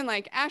 And even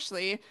like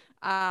Ashley,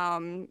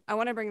 I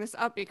want to bring this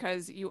up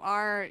because you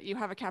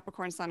have a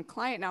Capricorn Sun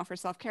client now for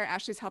self-care.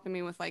 Ashley's helping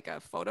me with like a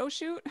photo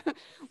shoot,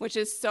 which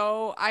is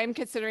I'm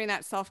considering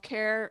that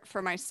self-care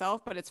for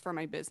myself, but it's for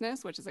my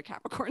business, which is a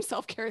Capricorn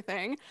self-care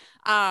thing.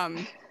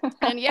 And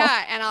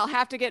yeah, and I'll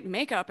have to get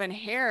makeup and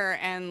hair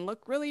and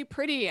look really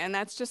pretty. And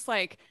that's just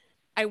like,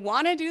 I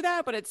want to do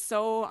that, but it's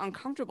so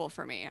uncomfortable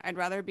for me. I'd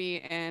rather be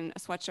in a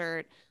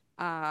sweatshirt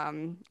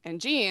and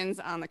jeans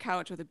on the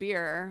couch with a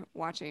beer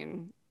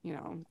watching,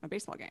 a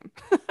baseball game.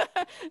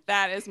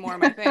 That is more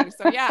my thing.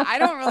 So yeah, I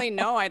don't really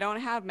know. I don't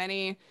have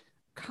many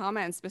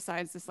comments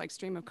besides this like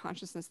stream of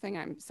consciousness thing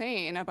I'm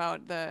saying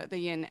about the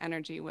yin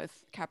energy with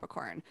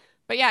Capricorn.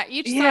 But yeah,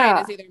 each sign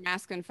is either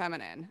masculine,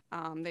 feminine.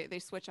 They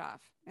switch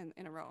off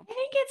in a row. I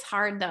think it's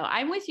hard though.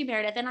 I'm with you,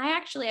 Meredith. And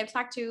I've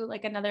talked to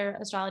like another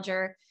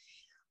astrologer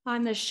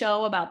on the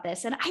show about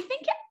this. And I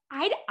think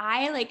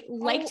I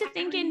like to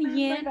think in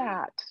yin.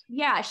 That.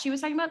 Yeah. She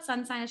was talking about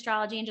sun sign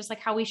astrology and just like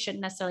how we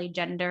shouldn't necessarily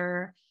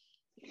gender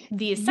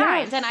these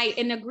signs. And I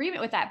in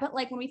agreement with that. But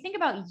like when we think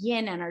about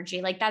yin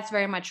energy, like that's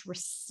very much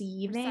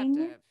receiving.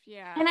 Receptive.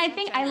 Yeah. And I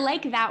think I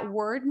like that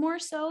word more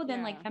so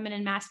than like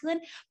feminine,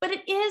 masculine, but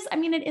it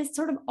is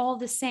sort of all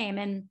the same.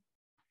 And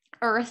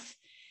earth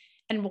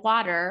and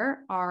water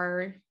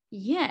are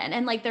yin.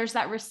 And like there's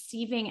that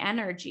receiving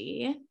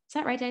energy. Is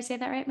that right? Did I say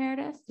that right,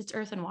 Meredith? It's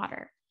earth and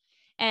water.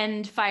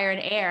 And fire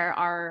and air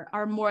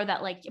are more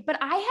that like,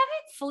 but I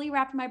haven't fully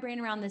wrapped my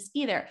brain around this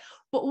either.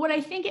 But what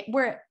I think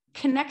where it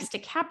connects to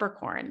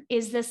Capricorn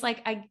is this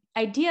like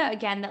idea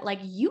again that like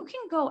you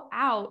can go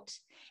out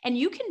and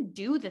you can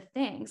do the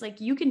things, like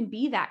you can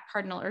be that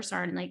cardinal Earth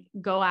star and like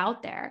go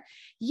out there.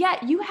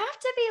 Yet you have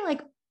to be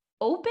like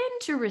open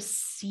to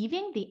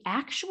receiving the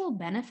actual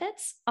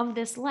benefits of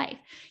this life.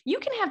 You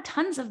can have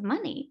tons of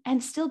money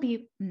and still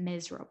be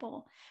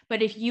miserable.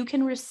 But if you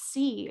can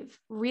receive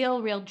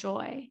real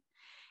joy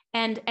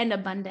and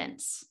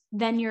abundance,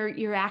 then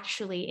you're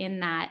actually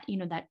in that,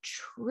 that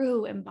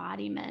true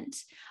embodiment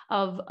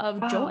of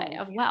joy,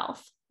 of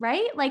wealth,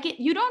 right? Like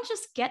you don't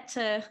just get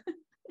to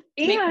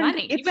make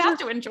money. You have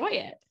to enjoy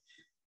it.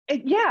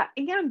 Yeah.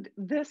 And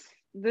this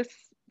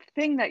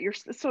thing that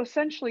so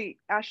essentially,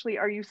 Ashley,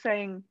 are you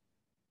saying,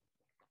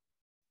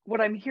 what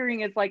I'm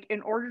hearing is like,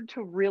 in order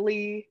to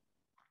really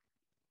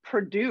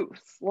produce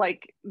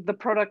like the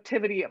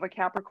productivity of a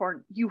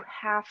Capricorn, you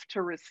have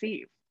to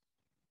receive,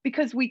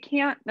 because we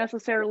can't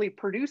necessarily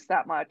produce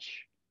that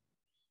much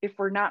if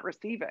we're not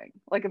receiving.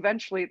 Like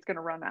eventually it's going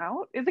to run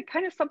out. Is it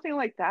kind of something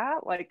like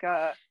that? Like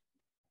I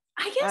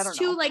guess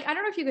too, like, I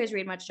don't know if you guys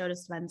read much Joe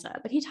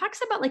Dispenza, but he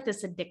talks about like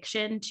this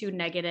addiction to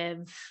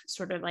negative,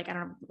 sort of like, I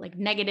don't know, like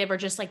negative or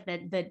just like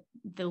the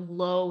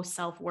low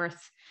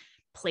self-worth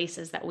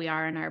places that we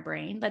are in our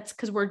brain. That's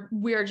because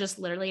we're just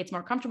literally, it's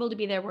more comfortable to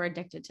be there. We're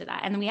addicted to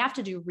that. And then we have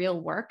to do real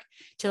work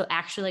to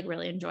actually like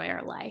really enjoy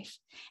our life.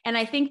 And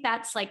I think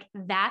that's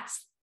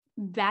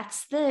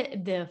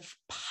the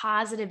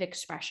positive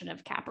expression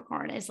of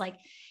Capricorn, is like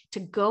to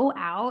go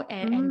out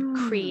and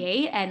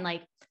create, and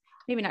like,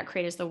 maybe not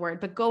create is the word,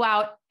 but go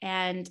out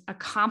and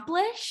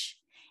accomplish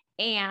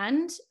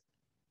and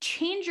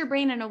change your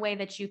brain in a way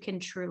that you can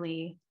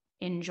truly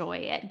enjoy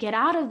it. Get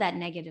out of that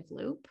negative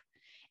loop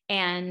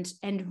and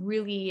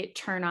really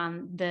turn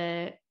on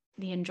the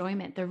the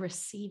enjoyment, the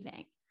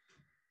receiving.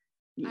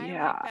 I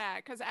like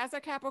that, because as a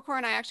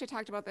Capricorn, I actually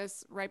talked about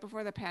this right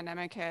before the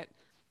pandemic hit.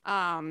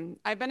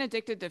 I've been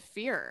addicted to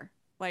fear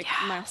like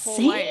my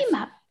whole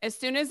life. As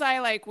soon as I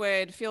like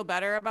would feel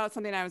better about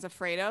something I was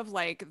afraid of,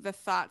 like the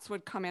thoughts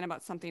would come in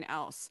about something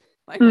else.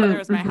 Like whether it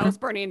was my house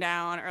burning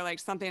down or like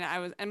something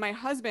and my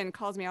husband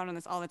calls me out on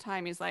this all the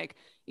time. He's like,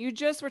 you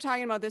just were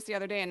talking about this the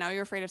other day and now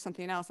you're afraid of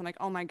something else. I'm like,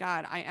 oh my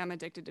God, I am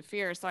addicted to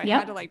fear. So I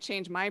had to like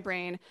change my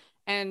brain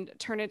and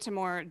turn it to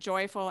more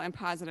joyful and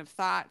positive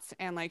thoughts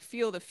and like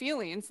feel the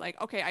feelings.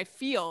 Like, okay, I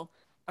feel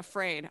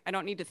afraid. I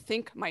don't need to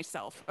think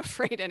myself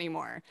afraid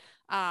anymore.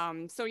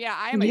 So yeah,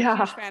 I am a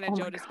huge fan of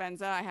Joe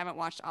Dispenza. I haven't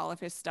watched all of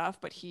his stuff,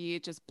 but he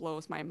just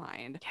blows my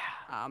mind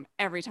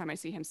every time I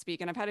see him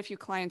speak. And I've had a few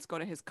clients go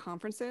to his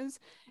conferences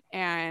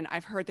and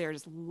I've heard they're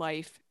just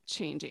life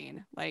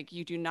changing. Like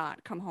you do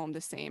not come home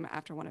the same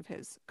after one of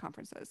his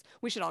conferences.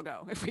 We should all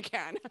go if we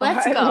can.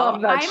 Let's go.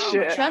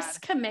 I'm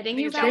just committing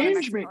you guys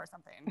or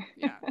something.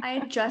 Yeah.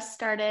 I just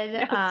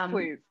started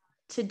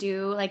to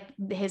do like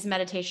his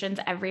meditations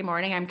every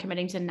morning. I'm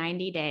committing to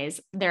 90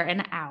 days. They're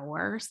an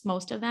hour,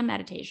 most of them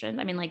meditations.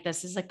 I mean, like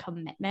this is a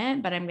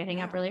commitment, but I'm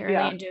getting up really early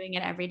and doing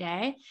it every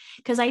day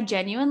because I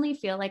genuinely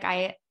feel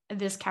like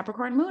this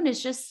Capricorn moon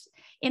is just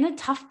in a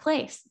tough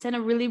place. It's in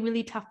a really,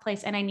 really tough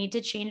place. And I need to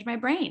change my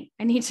brain.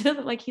 I need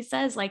to, like he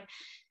says, like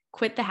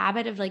quit the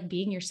habit of like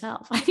being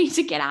yourself. I need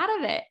to get out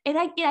of it. And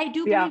I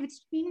do believe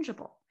it's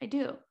changeable. I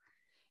do.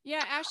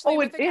 Yeah, Ashley,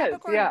 with the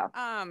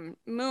Capricorn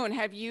moon,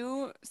 have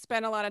you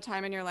spent a lot of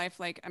time in your life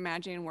like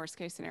imagining worst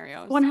case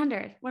scenarios?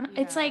 100.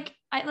 It's like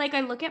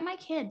I look at my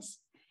kids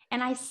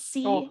and I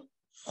see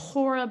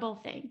horrible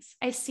things.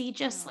 I see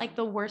just like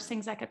the worst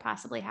things that could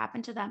possibly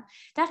happen to them.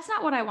 That's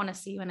not what I want to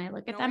see when I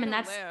look at them. And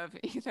that's live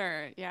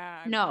either.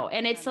 Yeah. No,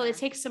 and it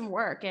takes some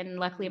work. And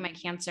luckily my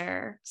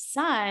Cancer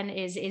sun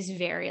is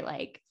very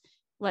like,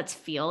 let's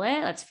feel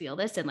it, let's feel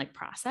this and like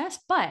process.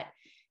 But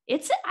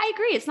I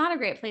agree. It's not a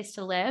great place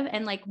to live.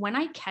 And like, when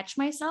I catch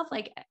myself,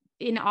 like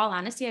in all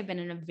honesty, I've been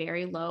in a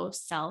very low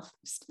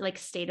like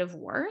state of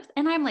worth.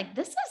 And I'm like,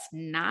 this is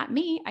not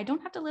me. I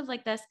don't have to live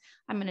like this.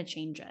 I'm going to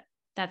change it.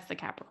 That's the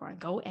Capricorn.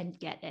 Go and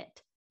get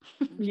it.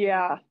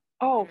 Yeah.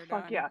 Oh,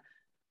 fuck yeah.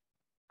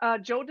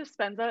 Joe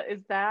Dispenza,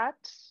 is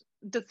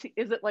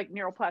it like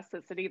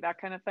neuroplasticity,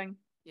 that kind of thing?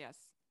 Yes.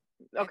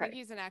 Okay. I think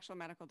he's an actual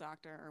medical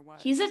doctor or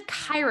what? He's a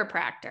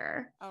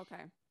chiropractor.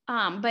 Okay.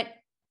 But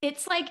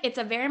it's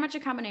a very much a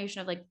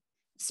combination of like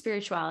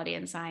spirituality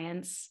and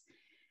science.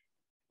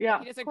 Yeah.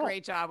 He does a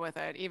great job with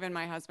it. Even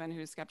my husband,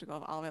 who's skeptical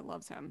of all of it,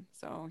 loves him.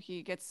 So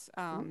he gets,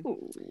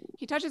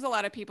 he touches a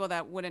lot of people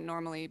that wouldn't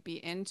normally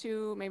be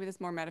into maybe this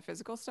more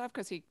metaphysical stuff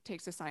because he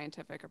takes a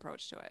scientific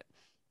approach to it.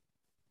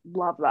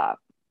 Love that.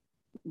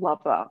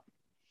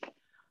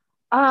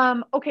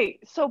 Okay.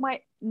 So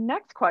my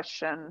next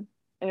question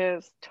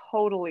is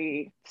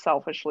totally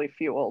selfishly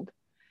fueled.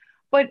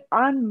 But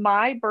on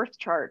my birth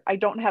chart, I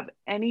don't have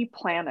any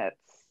planets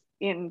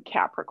in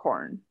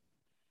Capricorn.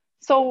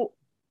 So,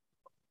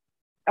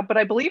 but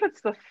I believe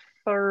it's the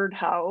third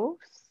house.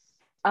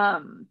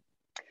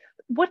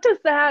 What does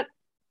that,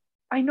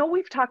 I know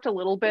we've talked a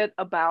little bit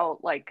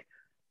about like,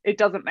 it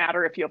doesn't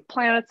matter if you have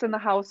planets in the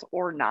house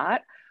or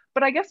not.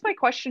 But I guess my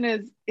question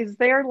is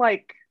there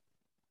like,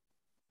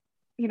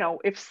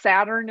 if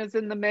Saturn is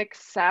in the mix,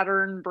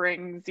 Saturn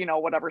brings,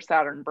 whatever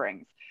Saturn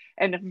brings.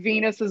 And if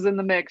Venus is in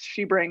the mix,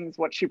 she brings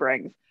what she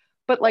brings.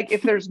 But like,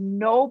 if there's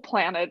no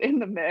planet in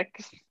the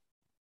mix,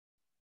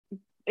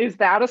 is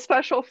that a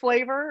special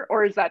flavor?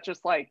 Or is that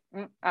just like,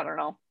 I don't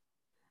know.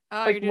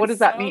 Oh, like, what does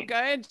that mean?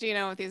 Good,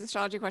 with these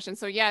astrology questions.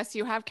 So yes,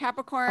 you have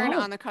Capricorn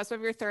on the cusp of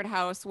your third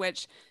house,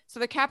 so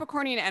the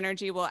Capricornian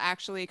energy will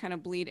actually kind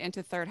of bleed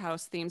into third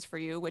house themes for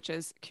you, which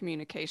is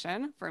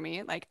communication for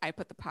me. Like I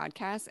put the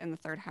podcast in the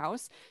third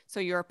house. So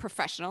you're a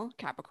professional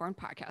Capricorn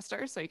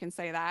podcaster. So you can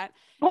say that.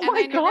 Oh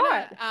my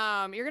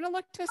God. You're going to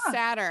look to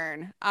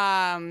Saturn.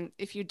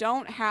 If you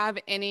don't have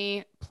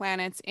any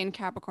planets in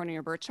Capricorn in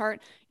your birth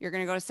chart, you're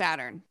going to go to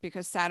Saturn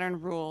because Saturn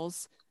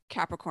rules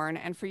Capricorn.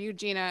 And for you,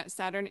 Gina,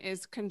 Saturn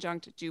is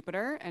conjunct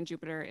Jupiter, and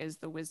Jupiter is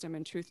the wisdom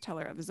and truth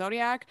teller of the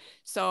zodiac.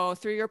 So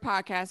through your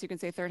podcast, you can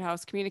say third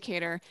house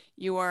communicator,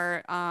 you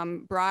are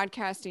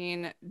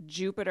broadcasting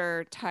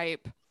Jupiter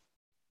type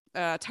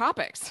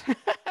topics.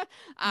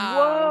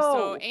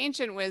 So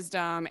ancient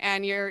wisdom,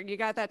 and you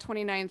got that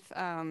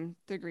 29th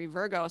degree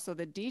Virgo. So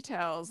the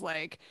details,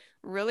 like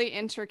really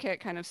intricate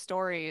kind of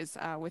stories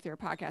with your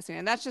podcasting.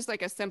 And that's just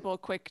like a simple,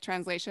 quick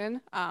translation.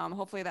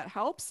 Hopefully that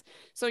helps.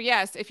 So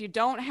yes, if you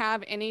don't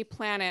have any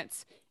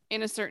planets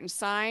in a certain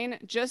sign,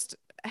 just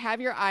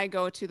have your eye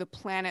go to the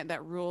planet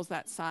that rules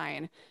that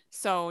sign.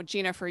 So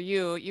Gina, for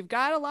you, you've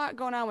got a lot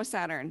going on with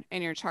Saturn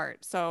in your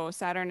chart. So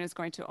Saturn is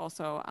going to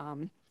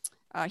also,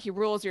 he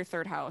rules your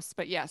third house.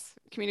 But yes,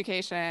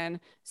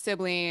 communication,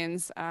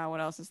 siblings, what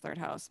else is third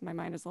house? My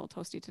mind is a little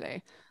toasty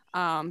today.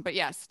 But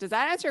yes, does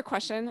that answer your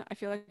question? I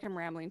feel like I'm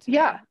rambling today.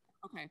 Yeah.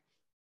 Okay.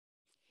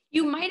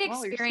 You might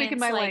experience you're speaking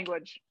my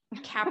language.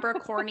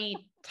 Capricorny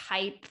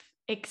type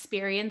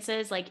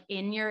experiences like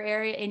in your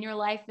area, in your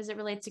life as it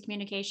relates to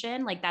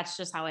communication. Like that's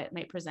just how it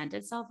might present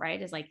itself,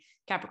 right? Is like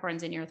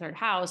Capricorn's in your third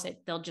house.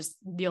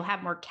 You'll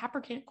have more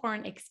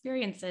Capricorn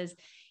experiences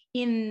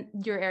in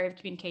your area of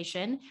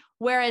communication.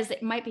 Whereas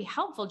it might be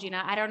helpful,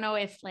 Gina. I don't know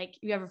if like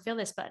you ever feel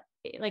this, but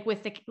like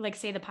with the, like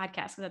say the podcast,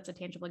 because that's a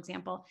tangible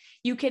example,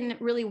 you can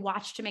really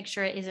watch to make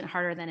sure it isn't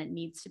harder than it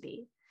needs to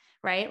be,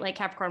 right? Like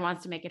Capricorn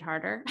wants to make it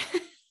harder.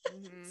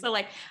 Mm-hmm. So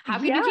like, how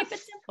can you keep it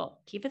simple?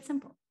 Keep it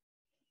simple.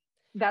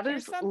 That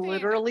is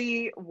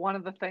literally one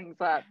of the things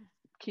that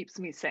keeps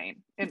me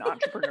sane in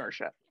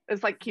entrepreneurship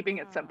is like keeping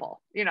it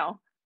simple, you know?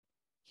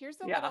 Here's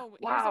a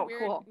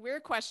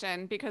weird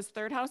question, because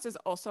third house is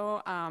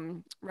also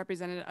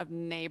representative of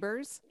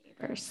neighbors.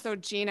 So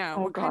Gina,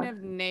 what kind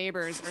of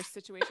neighbors or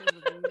situations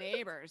with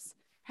neighbors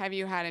have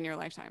you had in your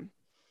lifetime?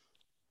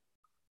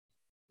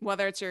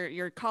 Whether it's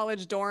your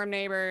college dorm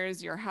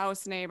neighbors, your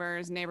house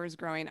neighbors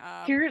growing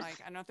up. I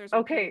don't know if there's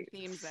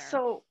themes there.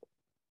 So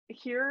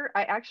here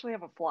I actually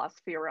have a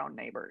philosophy around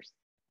neighbors.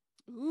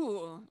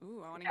 Ooh,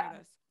 I want to hear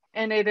this.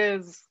 And it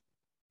is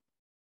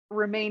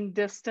remain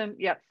distant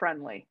yet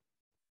friendly.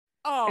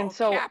 Oh, and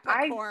so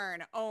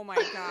Capricorn. Oh my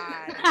God.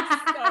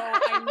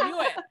 I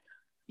knew it.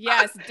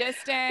 Yes,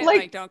 distant.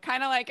 Like don't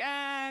kind of like,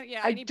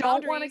 yeah. I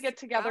don't want to get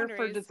together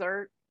for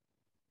dessert.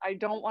 I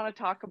don't want to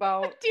talk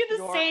about. I do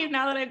the same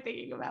now that I'm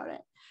thinking about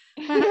it.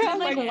 My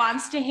husband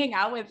wants to hang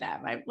out with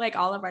them. I like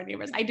all of our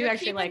neighbors. I do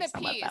actually like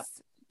some of them.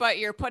 But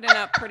you're putting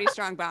up pretty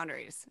strong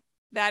boundaries.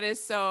 That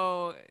is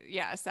so,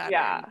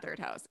 Saturn, third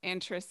house.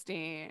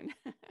 Interesting.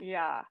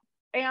 Yeah.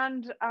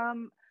 And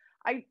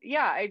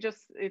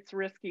it's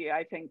risky,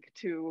 I think,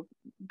 to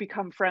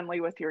become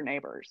friendly with your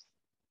neighbors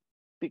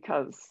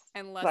because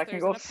that can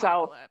go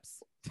south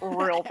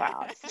real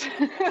fast.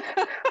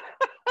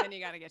 Then you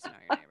got to get to know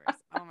your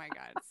neighbors. Oh my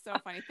God. It's so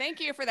funny. Thank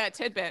you for that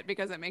tidbit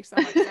because it makes so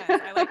much sense.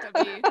 I like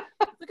to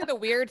look at the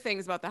weird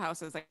things about the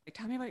houses. Like,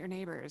 tell me about your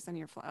neighbors and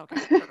your,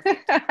 okay,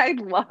 perfect. I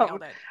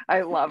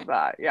love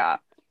that. Yeah.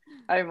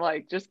 I'm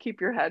like, just keep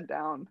your head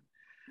down.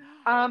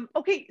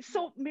 Okay.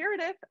 So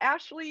Meredith,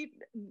 Ashley,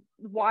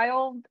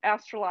 wild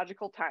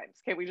astrological times.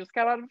 Okay. We just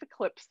got out of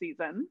eclipse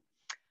season.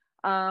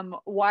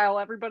 While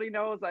everybody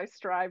knows I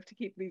strive to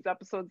keep these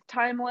episodes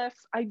timeless,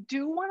 I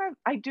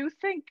do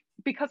think,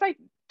 because I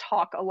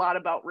talk a lot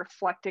about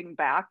reflecting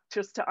back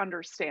just to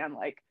understand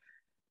like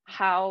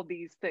how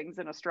these things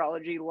in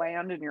astrology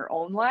land in your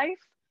own life.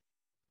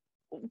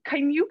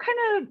 Can you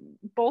kind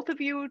of, both of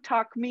you,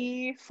 talk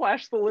me / the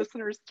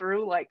listeners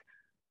through like,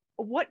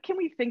 what can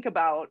we think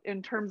about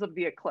in terms of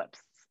the eclipse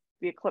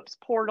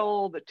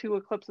portal, the 2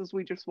 eclipses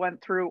we just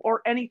went through,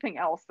 or anything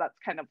else that's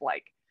kind of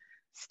like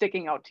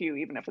sticking out to you,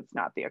 even if it's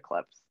not the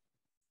eclipse?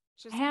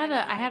 I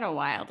had a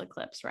wild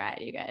eclipse,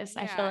 right, you guys?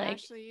 I feel like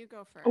actually you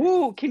go first.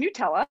 Ooh, can you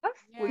tell us?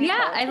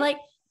 I like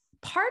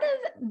part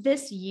of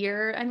this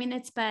year. I mean,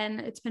 it's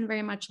been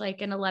very much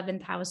like an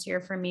 11th house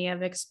year for me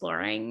of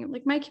exploring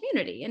like my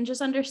community and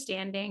just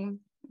understanding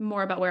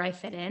more about where I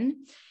fit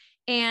in.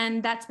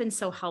 And that's been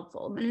so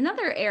helpful. And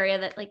another area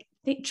that like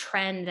the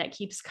trend that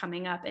keeps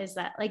coming up is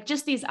that like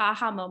just these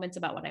aha moments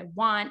about what I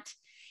want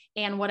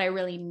and what I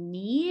really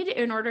need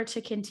in order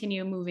to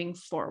continue moving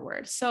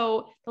forward.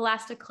 So the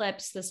last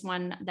eclipse, this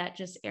one that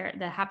just aired,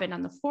 that happened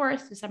on the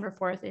 4th, December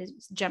 4th,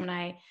 is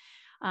Gemini,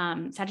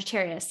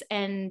 Sagittarius.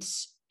 And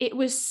it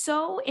was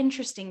so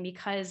interesting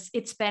because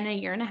it's been a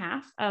year and a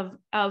half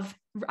of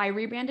I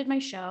rebranded my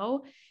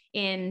show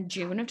in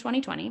June of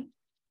 2020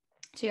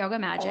 to Yoga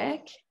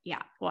Magic. Oh.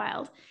 Yeah.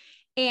 Wild.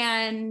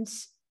 And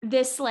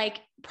this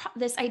like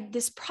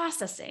this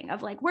processing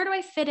of like, where do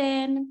I fit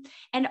in?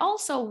 And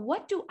also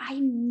what do I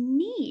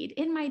need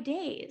in my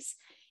days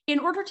in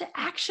order to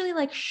actually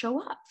like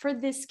show up for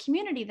this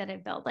community that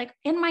I've built, like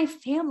in my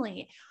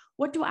family?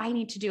 What do I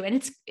need to do?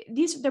 And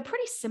they're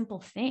pretty simple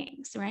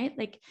things, right?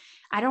 Like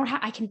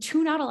I can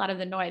tune out a lot of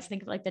the noise.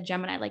 Think of like the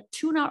Gemini, like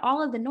tune out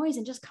all of the noise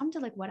and just come to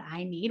like what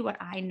I need, what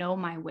I know,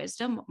 my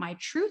wisdom, what my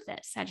truth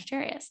is,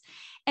 Sagittarius.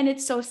 And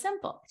it's so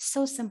simple. It's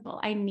so simple.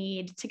 I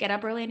need to get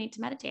up early. I need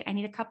to meditate. I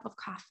need a cup of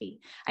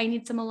coffee. I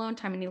need some alone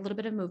time. I need a little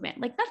bit of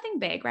movement, like nothing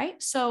big,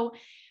 right? So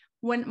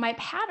when my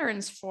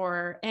patterns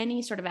for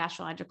any sort of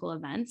astrological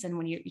events, and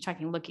when you're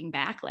talking looking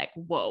back, like,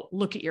 whoa,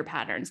 look at your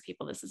patterns,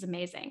 people, this is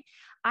amazing.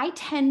 I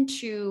tend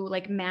to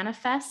like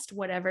manifest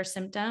whatever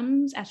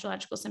symptoms,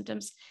 astrological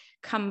symptoms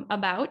come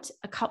about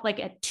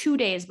at 2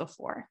 days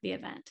before the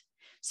event.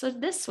 So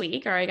this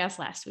week, or I guess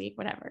last week,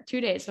 whatever, 2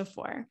 days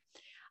before,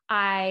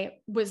 I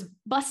was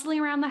bustling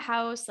around the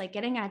house, like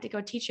I had to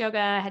go teach yoga.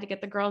 I had to get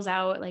the girls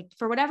out, like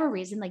for whatever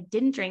reason, like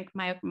didn't drink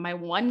my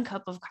 1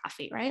 cup of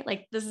coffee, right?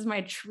 Like this is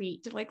my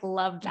treat, like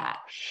love that.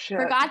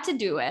 Forgot to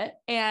do it.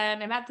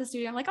 And I'm at the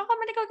studio. I'm like, oh, I'm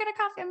going to go get a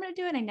coffee. I'm going to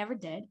do it. I never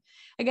did.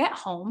 I get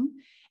home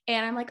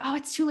and I'm like, oh,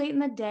 it's too late in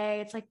the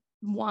day. It's like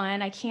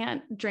 1, I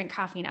can't drink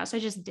coffee now. So I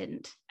just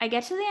didn't. I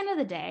get to the end of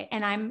the day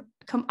and I'm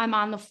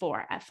on the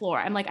floor.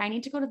 I'm like, I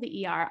need to go to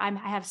the ER. I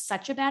have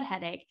such a bad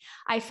headache.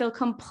 I feel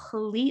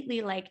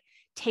completely like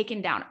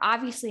taken down,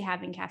 obviously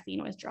having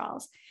caffeine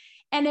withdrawals.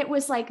 And it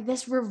was like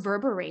this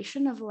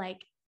reverberation of like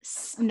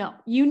No,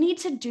 you need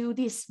to do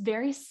these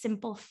very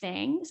simple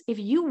things. If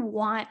you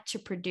want to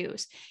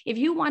produce, if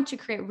you want to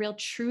create real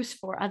truth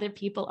for other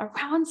people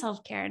around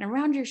self-care and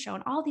around your show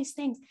and all these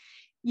things,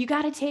 you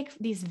got to take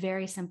these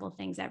very simple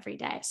things every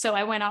day. So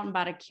I went out and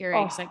bought a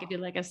Keurig so I could do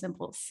like a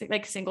simple,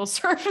 like single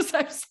serve. So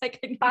I was like,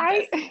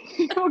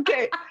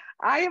 okay.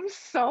 I am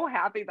so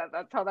happy that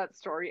that's how that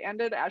story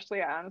ended.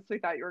 Ashley, I honestly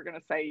thought you were going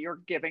to say you're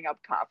giving up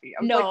coffee.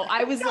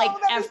 I was like,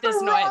 F this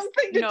noise.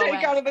 Thing to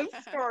take out of this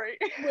story.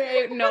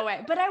 Wait, no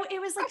way. But it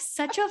was like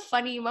such a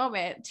funny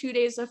moment. 2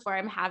 days before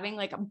I'm having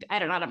like, I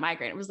don't know, not a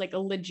migraine. It was like a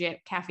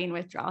legit caffeine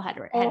withdrawal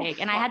headache.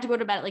 And I had to go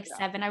to bed at like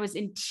 7. I was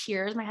in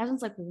tears. My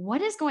husband's like,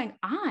 what is going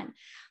on?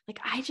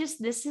 Like,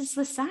 this is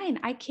the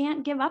sign. I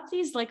can't give up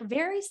these like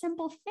very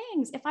simple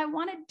things if I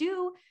want to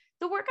do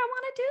the work I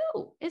want to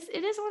do.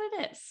 It is what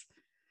it is.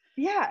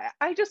 Yeah,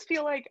 I just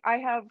feel like I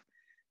have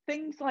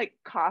things like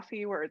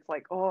coffee where it's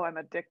like, oh, I'm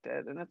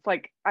addicted. And it's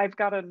like, I've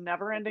got a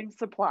never ending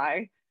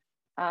supply.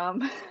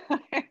 And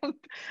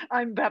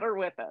I'm better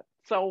with it.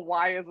 So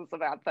why is this a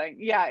bad thing?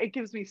 Yeah, it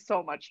gives me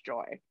so much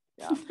joy.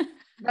 Yeah.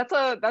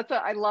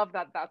 I love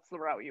that that's the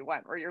route you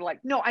went, where you're like,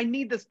 no, I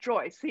need this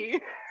joy.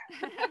 See?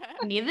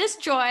 I need this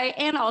joy.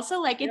 And also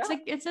like,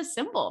 it's a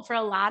symbol for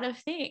a lot of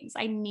things.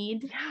 I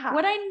need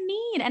what I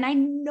need. And I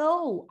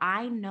know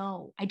I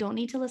don't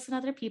need to listen to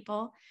other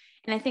people.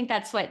 And I think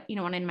that's what,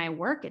 when in my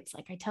work, it's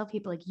like, I tell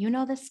people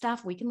like, this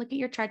stuff, we can look at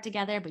your chart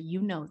together, but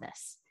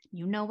this,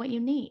 what you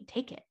need,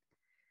 take it.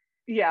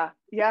 Yeah.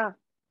 Yeah.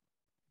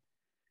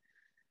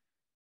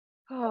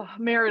 Oh,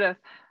 Meredith,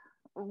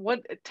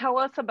 tell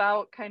us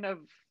about kind of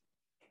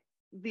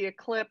the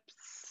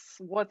eclipse,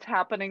 what's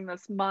happening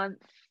this month.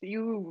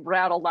 You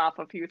rattled off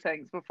a few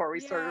things before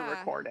we started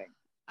recording.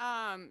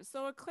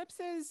 So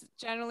eclipses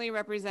generally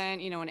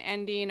represent, an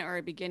ending or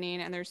a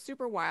beginning, and they're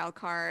super wild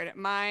card.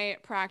 My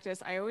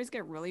practice, I always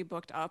get really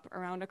booked up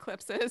around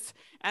eclipses,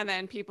 and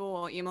then people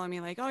will email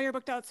me like, oh, you're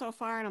booked out so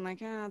far. And I'm like,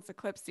 yeah, it's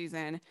eclipse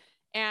season.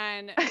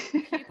 And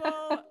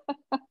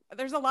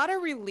there's a lot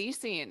of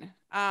releasing,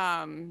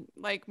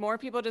 like more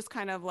people just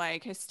kind of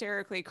like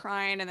hysterically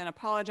crying and then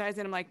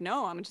apologizing. I'm like,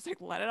 no, I'm just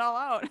like, let it all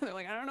out. They're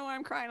like, I don't know why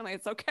I'm crying. I'm like,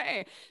 it's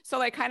okay. So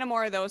like kind of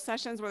more of those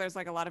sessions where there's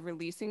like a lot of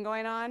releasing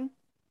going on.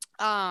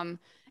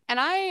 And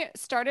I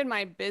started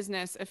my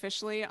business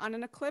officially on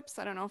an eclipse.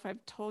 I don't know if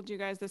I've told you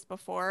guys this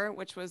before,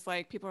 which was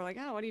like, people are like,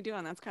 oh, what are you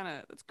doing? That's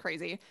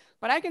crazy.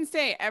 But I can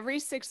say every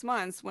 6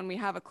 months when we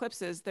have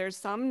eclipses, there's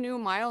some new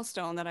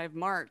milestone that I've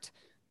marked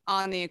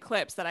on the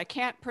eclipse that I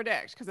can't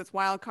predict because it's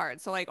wild card.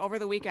 So like over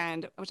the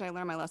weekend, which I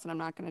learned my lesson, I'm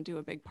not going to do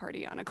a big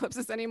party on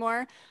eclipses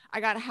anymore.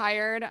 I got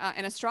hired,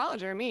 an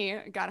astrologer,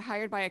 got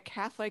hired by a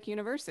Catholic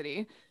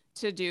university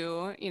to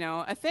do,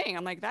 a thing.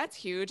 I'm like, that's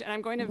huge. And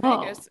I'm going to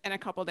Vegas in a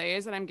couple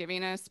days and I'm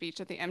giving a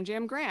speech at the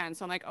MGM Grand.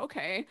 So I'm like,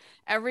 okay,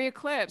 every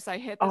eclipse I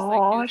hit this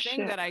new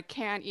thing that I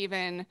can't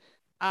even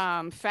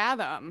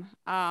fathom.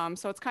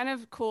 So it's kind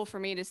of cool for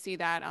me to see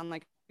that on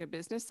like a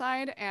business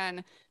side.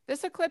 And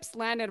this eclipse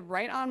landed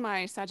right on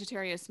my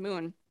Sagittarius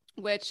moon,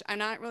 which I'm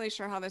not really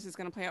sure how this is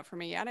going to play out for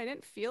me yet. I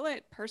didn't feel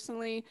it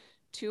personally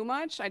too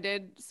much. I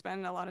did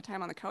spend a lot of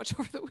time on the couch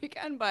over the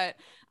weekend, but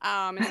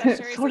in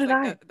Sagittarius so is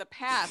like the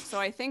path.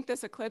 So I think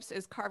this eclipse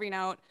is carving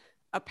out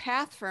a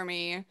path for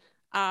me.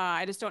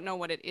 I just don't know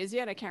what it is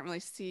yet. I can't really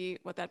see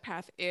what that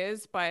path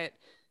is, but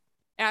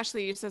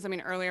Ashley says,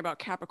 earlier about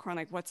Capricorn,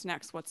 like what's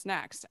next? What's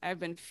next? I've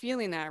been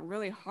feeling that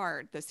really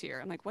hard this year.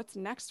 I'm like, what's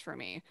next for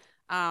me?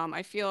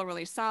 I feel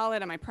really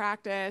solid in my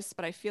practice,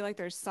 but I feel like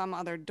there's some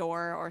other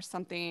door or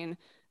something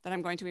that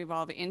I'm going to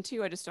evolve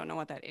into. I just don't know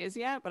what that is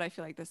yet, but I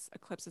feel like this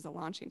eclipse is a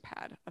launching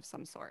pad of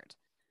some sort.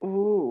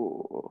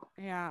 Ooh.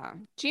 Yeah.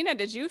 Gina,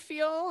 did you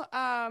feel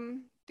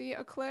the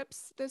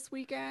eclipse this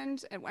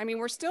weekend?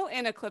 We're still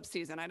in eclipse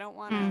season. I don't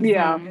want to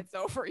say it's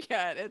over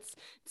yet. It's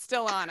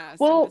still on us.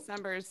 Well, and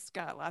December's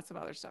got lots of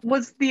other stuff.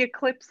 Was the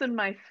eclipse in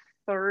my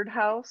 3rd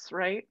house,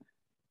 right?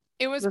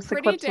 It was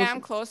pretty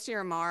damn close to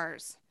your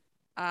Mars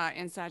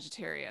in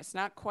Sagittarius.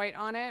 Not quite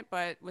on it,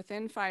 but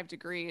within 5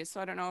 degrees. So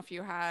I don't know if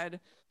you had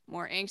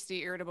more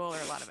angsty, irritable,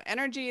 or a lot of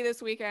energy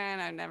this weekend.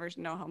 I never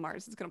know how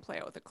Mars is going to play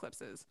out with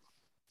eclipses.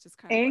 Just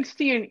kind of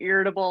angsty and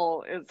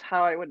irritable is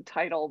how I would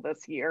title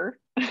this year.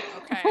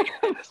 Okay.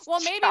 Well,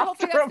 maybe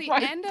hopefully that's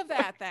the end of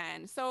that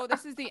then. So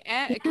this is the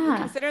end.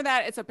 Consider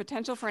that it's a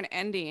potential for an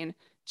ending,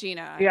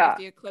 Gina. Yeah. If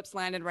the eclipse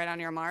landed right on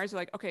your Mars,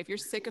 you're like, okay, if you're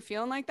sick of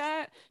feeling like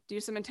that, do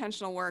some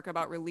intentional work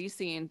about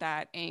releasing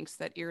that angst,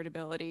 that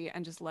irritability,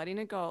 and just letting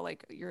it go.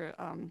 Like you're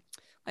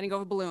letting go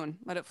of a balloon,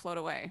 let it float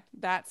away.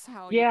 That's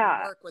how you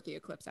can work with the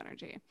eclipse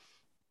energy.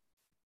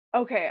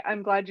 Okay,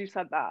 I'm glad you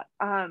said that.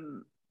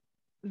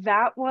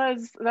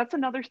 That's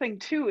another thing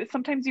too.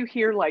 Sometimes you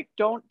hear like,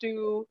 don't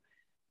do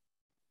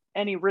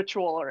any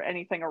ritual or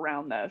anything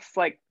around this.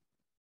 Like,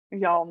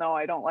 y'all know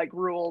I don't like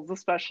rules,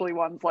 especially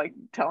ones like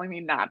telling me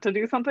not to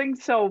do something.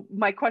 So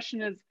my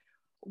question is,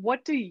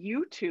 what do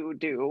you two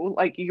do,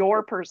 like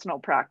your personal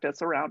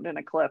practice around an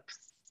eclipse?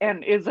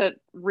 And is it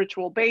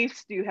ritual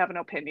based? Do you have an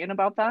opinion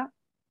about that?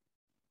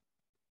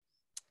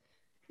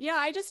 Yeah,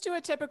 I just do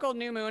a typical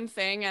new moon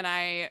thing and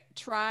I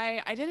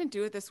didn't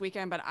do it this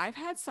weekend, but I've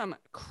had some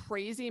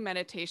crazy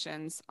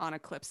meditations on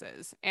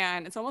eclipses.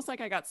 And it's almost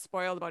like I got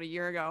spoiled about a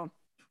year ago.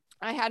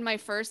 I had my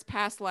first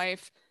past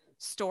life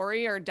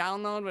story or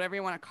download, whatever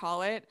you want to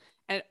call it,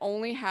 and it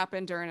only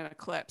happened during an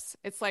eclipse.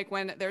 It's like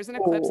when there's an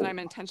eclipse and I'm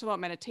intentional about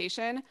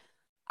meditation,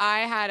 I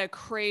had a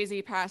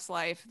crazy past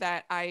life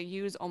that I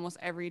use almost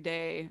every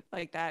day,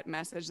 like that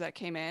message that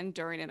came in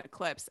during an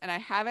eclipse. And I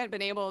haven't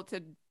been able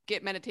to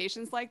get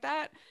meditations like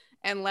that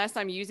unless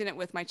I'm using it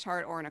with my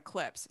chart or an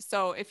eclipse.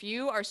 So if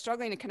you are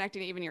struggling to connect to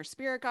even your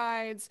spirit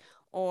guides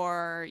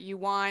or you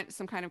want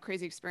some kind of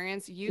crazy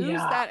experience, use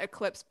that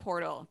eclipse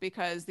portal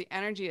because the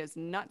energy is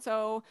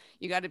nutso.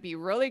 You got to be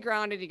really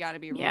grounded. You got to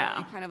be really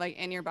kind of like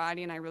in your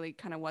body. And I really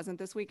kind of wasn't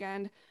this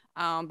weekend.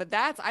 But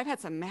I've had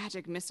some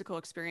magic mystical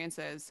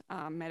experiences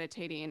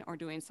meditating or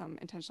doing some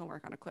intentional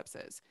work on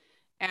eclipses.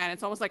 And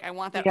it's almost like I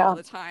want that all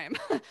the time.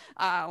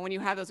 When you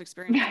have those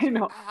experiences, I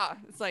know.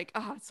 It's like,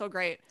 it's so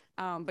great.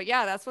 But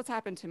yeah, that's what's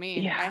happened to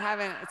me.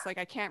 It's like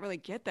I can't really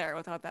get there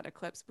without that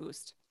eclipse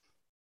boost.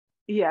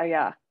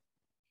 Yeah.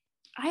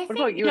 I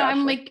think, you know,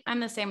 I'm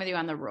the same with you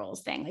on the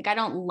rules thing. Like, I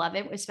don't love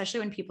it,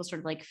 especially when people sort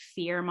of like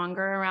fear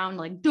monger around,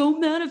 like,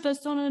 don't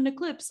manifest on an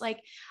eclipse.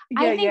 Like,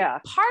 I think part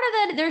of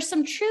that, there's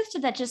some truth to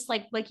that. Just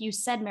like you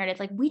said,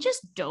 Meredith, like, we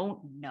just don't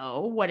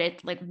know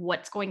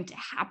what's going to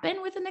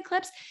happen with an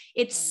eclipse.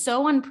 It's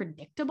so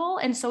unpredictable.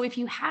 And so if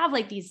you have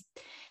like these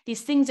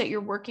things that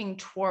you're working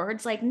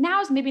towards, like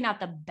now is maybe not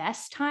the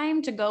best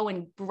time to go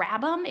and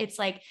grab them. It's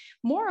like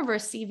more of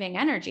receiving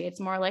energy. It's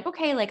more like,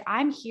 okay, like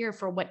I'm here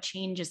for what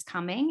change is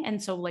coming.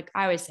 And so like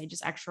I always say,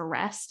 just extra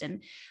rest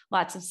and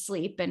lots of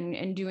sleep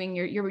and doing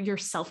your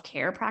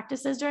self-care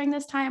practices during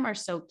this time are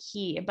so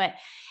key. But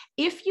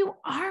if you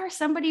are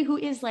somebody who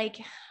is like,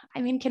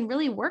 can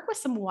really work with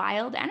some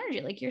wild energy,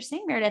 like you're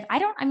saying, Meredith, I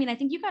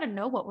think you got to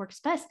know what works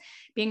best.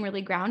 Being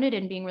really grounded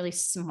and being really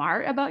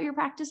smart about your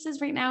practices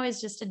right now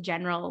is just a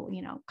general,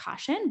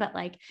 caution, but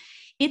like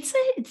it's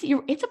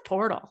a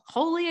portal,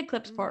 holy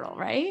eclipse portal,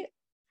 right?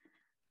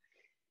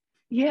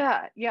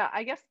 Yeah.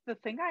 I guess the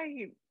thing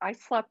I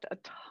slept a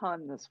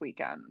ton this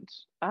weekend.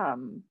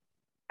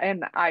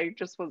 And I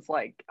just was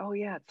like, oh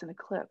yeah, it's an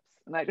eclipse.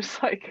 And I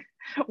just like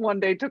one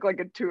day took like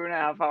a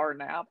 2.5 hour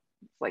nap.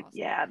 It's like,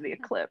 awesome. The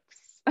eclipse.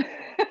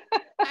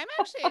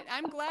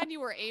 I'm glad you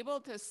were able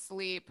to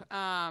sleep.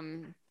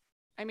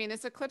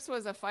 This eclipse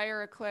was a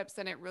fire eclipse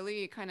and it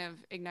really kind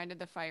of ignited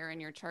the fire in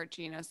your chart,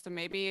 Gina. So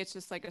maybe it's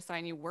just like a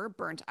sign you were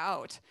burnt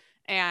out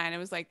and it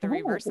was like the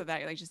reverse of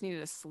that. You like just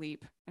needed to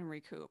sleep and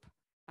recoup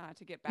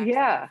to get back to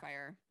that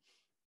fire.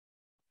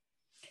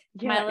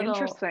 Yeah,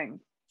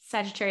 interesting.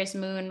 Sagittarius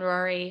moon,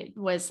 Rory,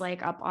 was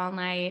like up all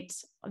night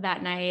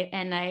that night.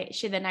 And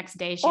the next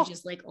day she's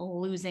just like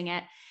losing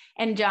it.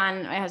 And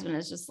John, my husband,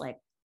 is just like,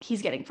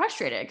 he's getting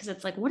frustrated because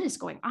it's like, what is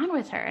going on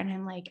with her? And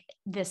I'm like,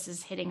 this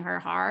is hitting her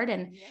hard.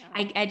 And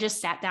I just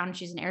sat down.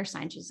 She's an air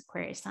sign. She's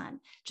Aquarius sun.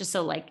 Just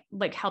so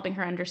like helping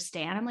her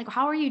understand. I'm like,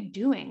 how are you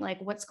doing?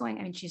 Like, what's going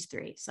on? She's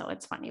 3. So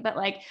it's funny, but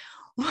like,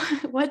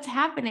 what's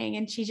happening?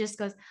 And she just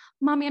goes,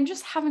 Mommy, I'm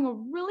just having a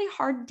really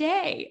hard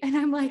day. And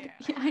I'm like,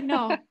 yeah, I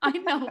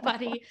know,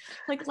 buddy.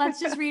 Like,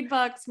 let's just read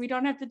books. We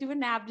don't have to do a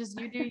nap. Just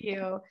you do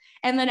you.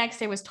 And the next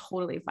day was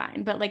totally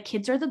fine. But like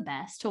kids are the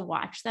best to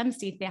watch them,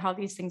 see how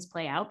these things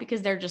play out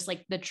because they're just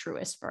like the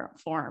truest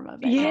form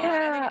of it.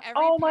 Yeah.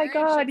 Oh my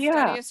God. Yeah.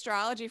 Study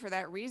astrology for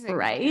that reason.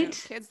 Right.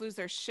 Kids lose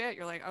their shit.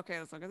 You're like, okay,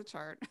 let's look at the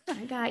chart.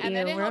 I got you. And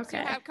then it helps you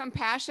have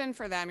compassion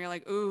for them. You're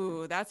like,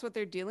 ooh, that's what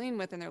they're dealing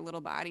with in their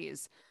little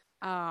bodies.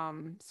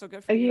 So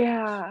good for you.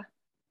 Yeah.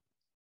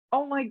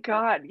 Oh my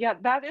God. Yeah,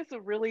 that is a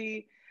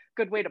really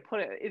good way to put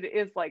it. It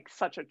is like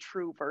such a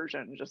true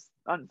version, just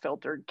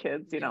unfiltered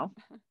kids, you know.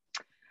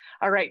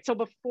 All right. So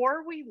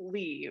before we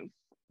leave,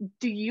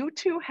 do you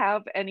two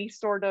have any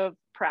sort of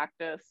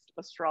practice,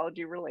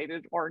 astrology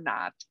related or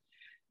not,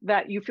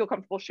 that you feel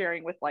comfortable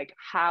sharing with like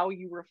how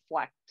you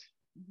reflect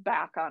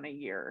back on a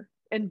year?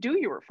 And do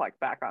you reflect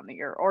back on the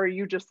year, or are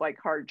you just like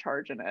hard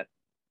charging it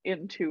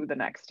into the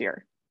next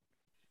year?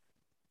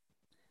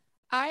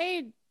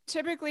 I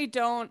typically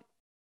don't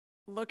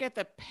look at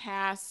the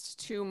past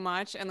too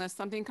much unless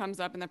something comes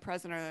up in the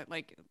present or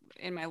like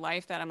in my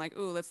life that I'm like,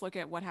 ooh, let's look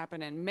at what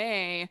happened in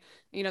May.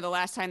 The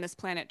last time this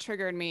planet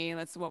triggered me,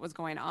 what was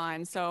going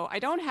on. So I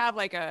don't have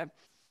like a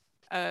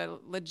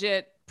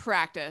legit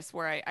practice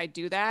where I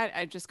do that.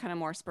 I just kind of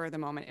more spur the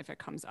moment if it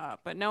comes up.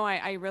 But no,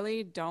 I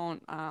really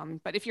don't.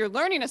 But if you're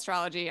learning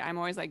astrology, I'm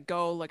always like,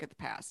 go look at the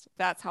past.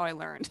 That's how I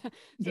learned. So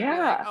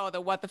like,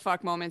 the what the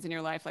fuck moments in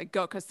your life, like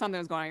go, because something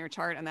was going on your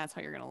chart and that's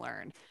how you're going to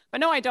learn.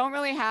 But no, I don't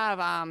really have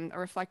a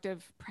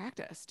reflective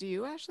practice. Do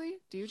you, Ashley?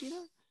 Do you,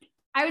 Gina?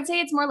 I would say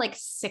it's more like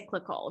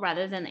cyclical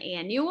rather than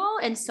annual.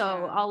 And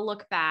so I'll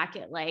look back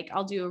at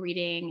I'll do a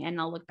reading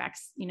and I'll look back,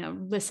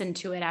 listen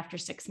to it after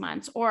 6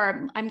 months,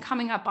 or I'm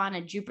coming up on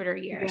a Jupiter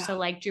year. So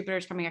like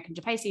Jupiter's coming up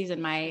into Pisces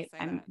and my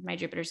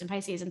Jupiter's in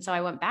Pisces. And so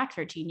I went back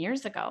 13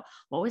 years ago.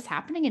 What was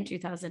happening in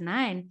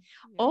 2009?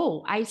 Yeah.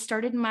 Oh, I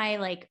started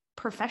my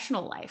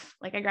professional life.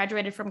 I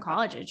graduated from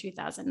college in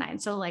 2009.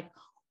 So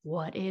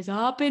what is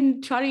up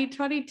in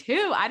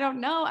 2022? I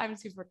don't know. I'm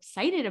super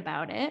excited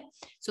about it.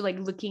 So like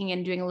looking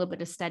and doing a little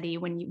bit of study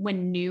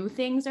when new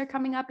things are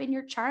coming up in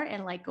your chart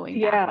and like going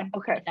back when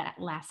did that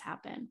last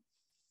happen.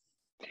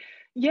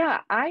 Yeah,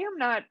 I am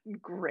not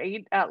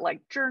great at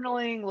like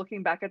journaling,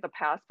 looking back at the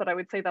past, but I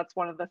would say that's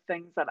one of the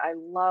things that I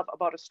love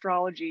about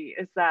astrology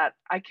is that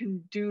I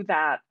can do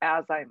that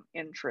as I'm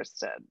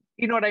interested.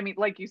 You know what I mean?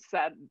 Like you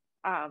said,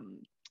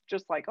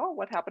 just like, oh,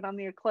 what happened on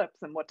the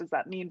eclipse and what does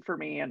that mean for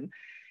me? And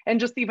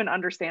just even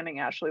understanding,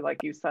 Ashley,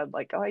 like you said,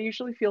 like, oh, I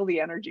usually feel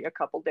the energy a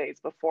couple days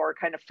before,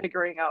 kind of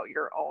figuring out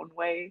your own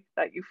way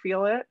that you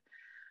feel it.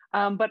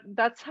 But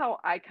that's how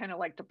I kind of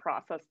like to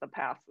process the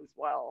past as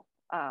well.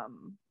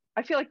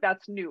 I feel like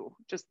that's new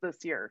just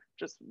this year,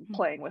 just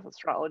playing with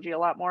astrology a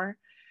lot more.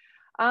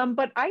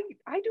 But I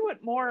do it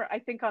more, I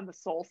think, on the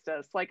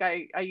solstice. Like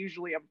I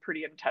usually am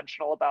pretty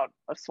intentional about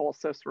a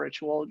solstice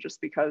ritual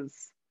just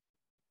because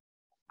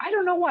I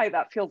don't know why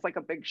that feels like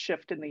a big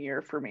shift in the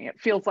year for me.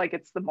 It feels like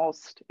it's the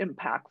most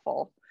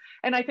impactful.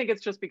 And I think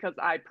it's just because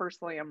I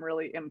personally am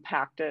really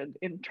impacted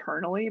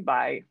internally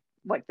by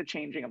like the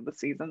changing of the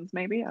seasons,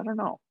 maybe. I don't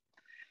know.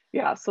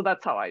 Yeah, so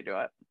that's how I do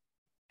it.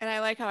 And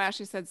I like how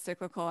Ashley said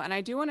cyclical. And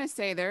I do want to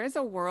say there is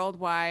a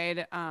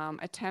worldwide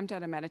attempt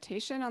at a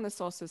meditation on the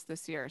solstice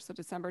this year. So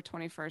December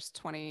 21st,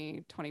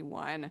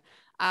 2021.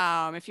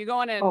 If you go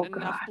on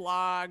enough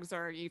blogs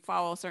or you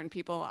follow certain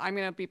people, I'm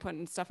going to be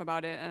putting stuff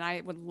about it. And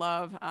I would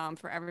love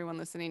for everyone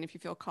listening, if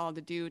you feel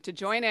called to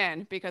join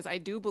in, because I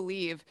do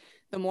believe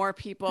the more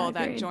people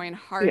that join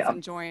hearts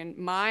and join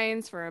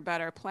minds for a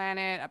better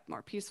planet, a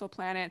more peaceful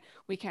planet,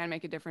 we can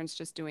make a difference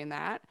just doing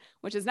that,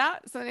 which is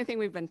not anything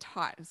we've been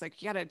taught. It's like,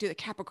 you got to do the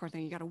Capricorn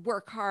thing. You got to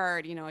work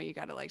hard. You know, you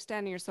got to like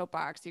stand in your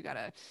soapbox. You got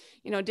to,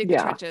 dig the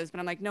trenches. But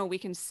I'm like, no, we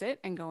can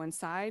sit and go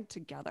inside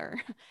together.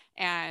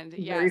 And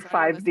very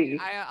 5D.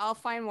 I'll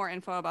find more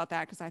info about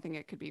that because I think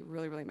it could be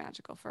really, really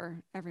magical for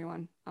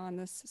everyone on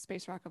this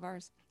space rock of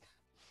ours.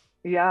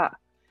 Yeah.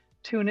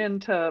 Tune in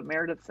to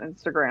Meredith's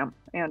Instagram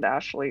and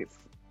Ashley's.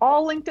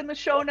 All linked in the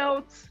show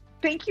notes.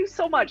 Thank you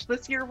so much.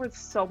 This year was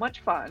so much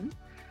fun.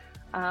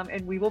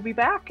 And we will be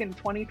back in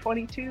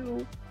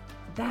 2022.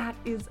 That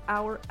is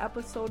our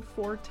episode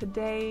for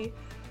today.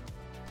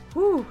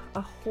 Whew,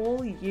 a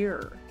whole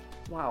year.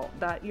 Wow,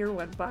 that year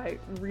went by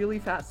really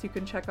fast. You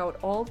can check out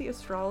all the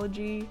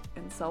astrology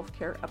and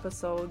self-care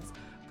episodes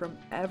from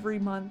every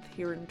month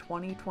here in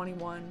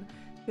 2021.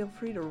 Feel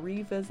free to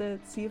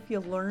revisit, see if you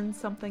learned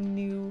something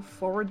new,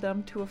 forward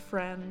them to a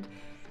friend.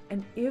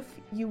 And if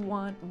you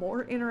want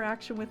more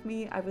interaction with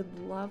me, I would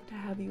love to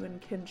have you in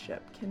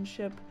Kinship.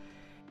 Kinship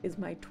is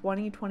my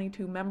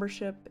 2022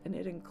 membership, and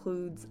it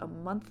includes a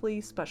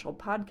monthly special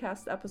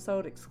podcast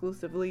episode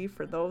exclusively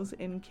for those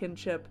in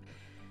Kinship,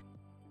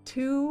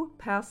 2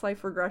 past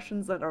life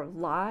regressions that are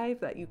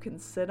live that you can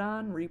sit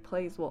on.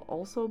 Replays will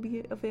also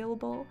be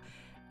available.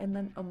 And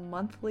then a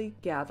monthly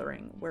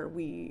gathering where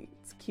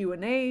it's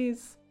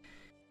Q&As,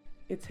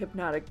 it's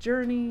hypnotic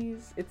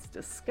journeys, it's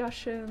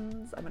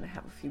discussions. I'm going to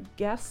have a few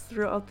guests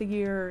throughout the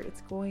year.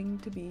 It's going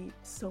to be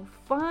so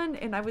fun,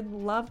 and I would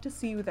love to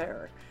see you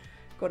there.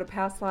 Go to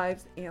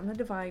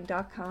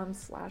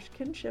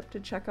pastlivesandthedivine.com/kinship to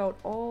check out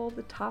all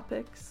the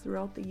topics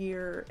throughout the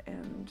year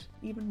and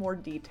even more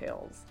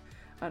details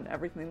on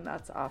everything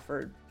that's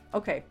offered.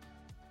 Okay.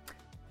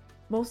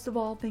 Most of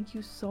all, thank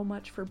you so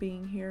much for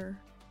being here.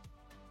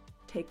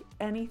 Take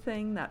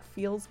anything that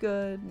feels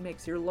good,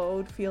 makes your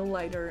load feel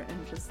lighter,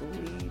 and just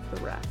leave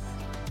the rest.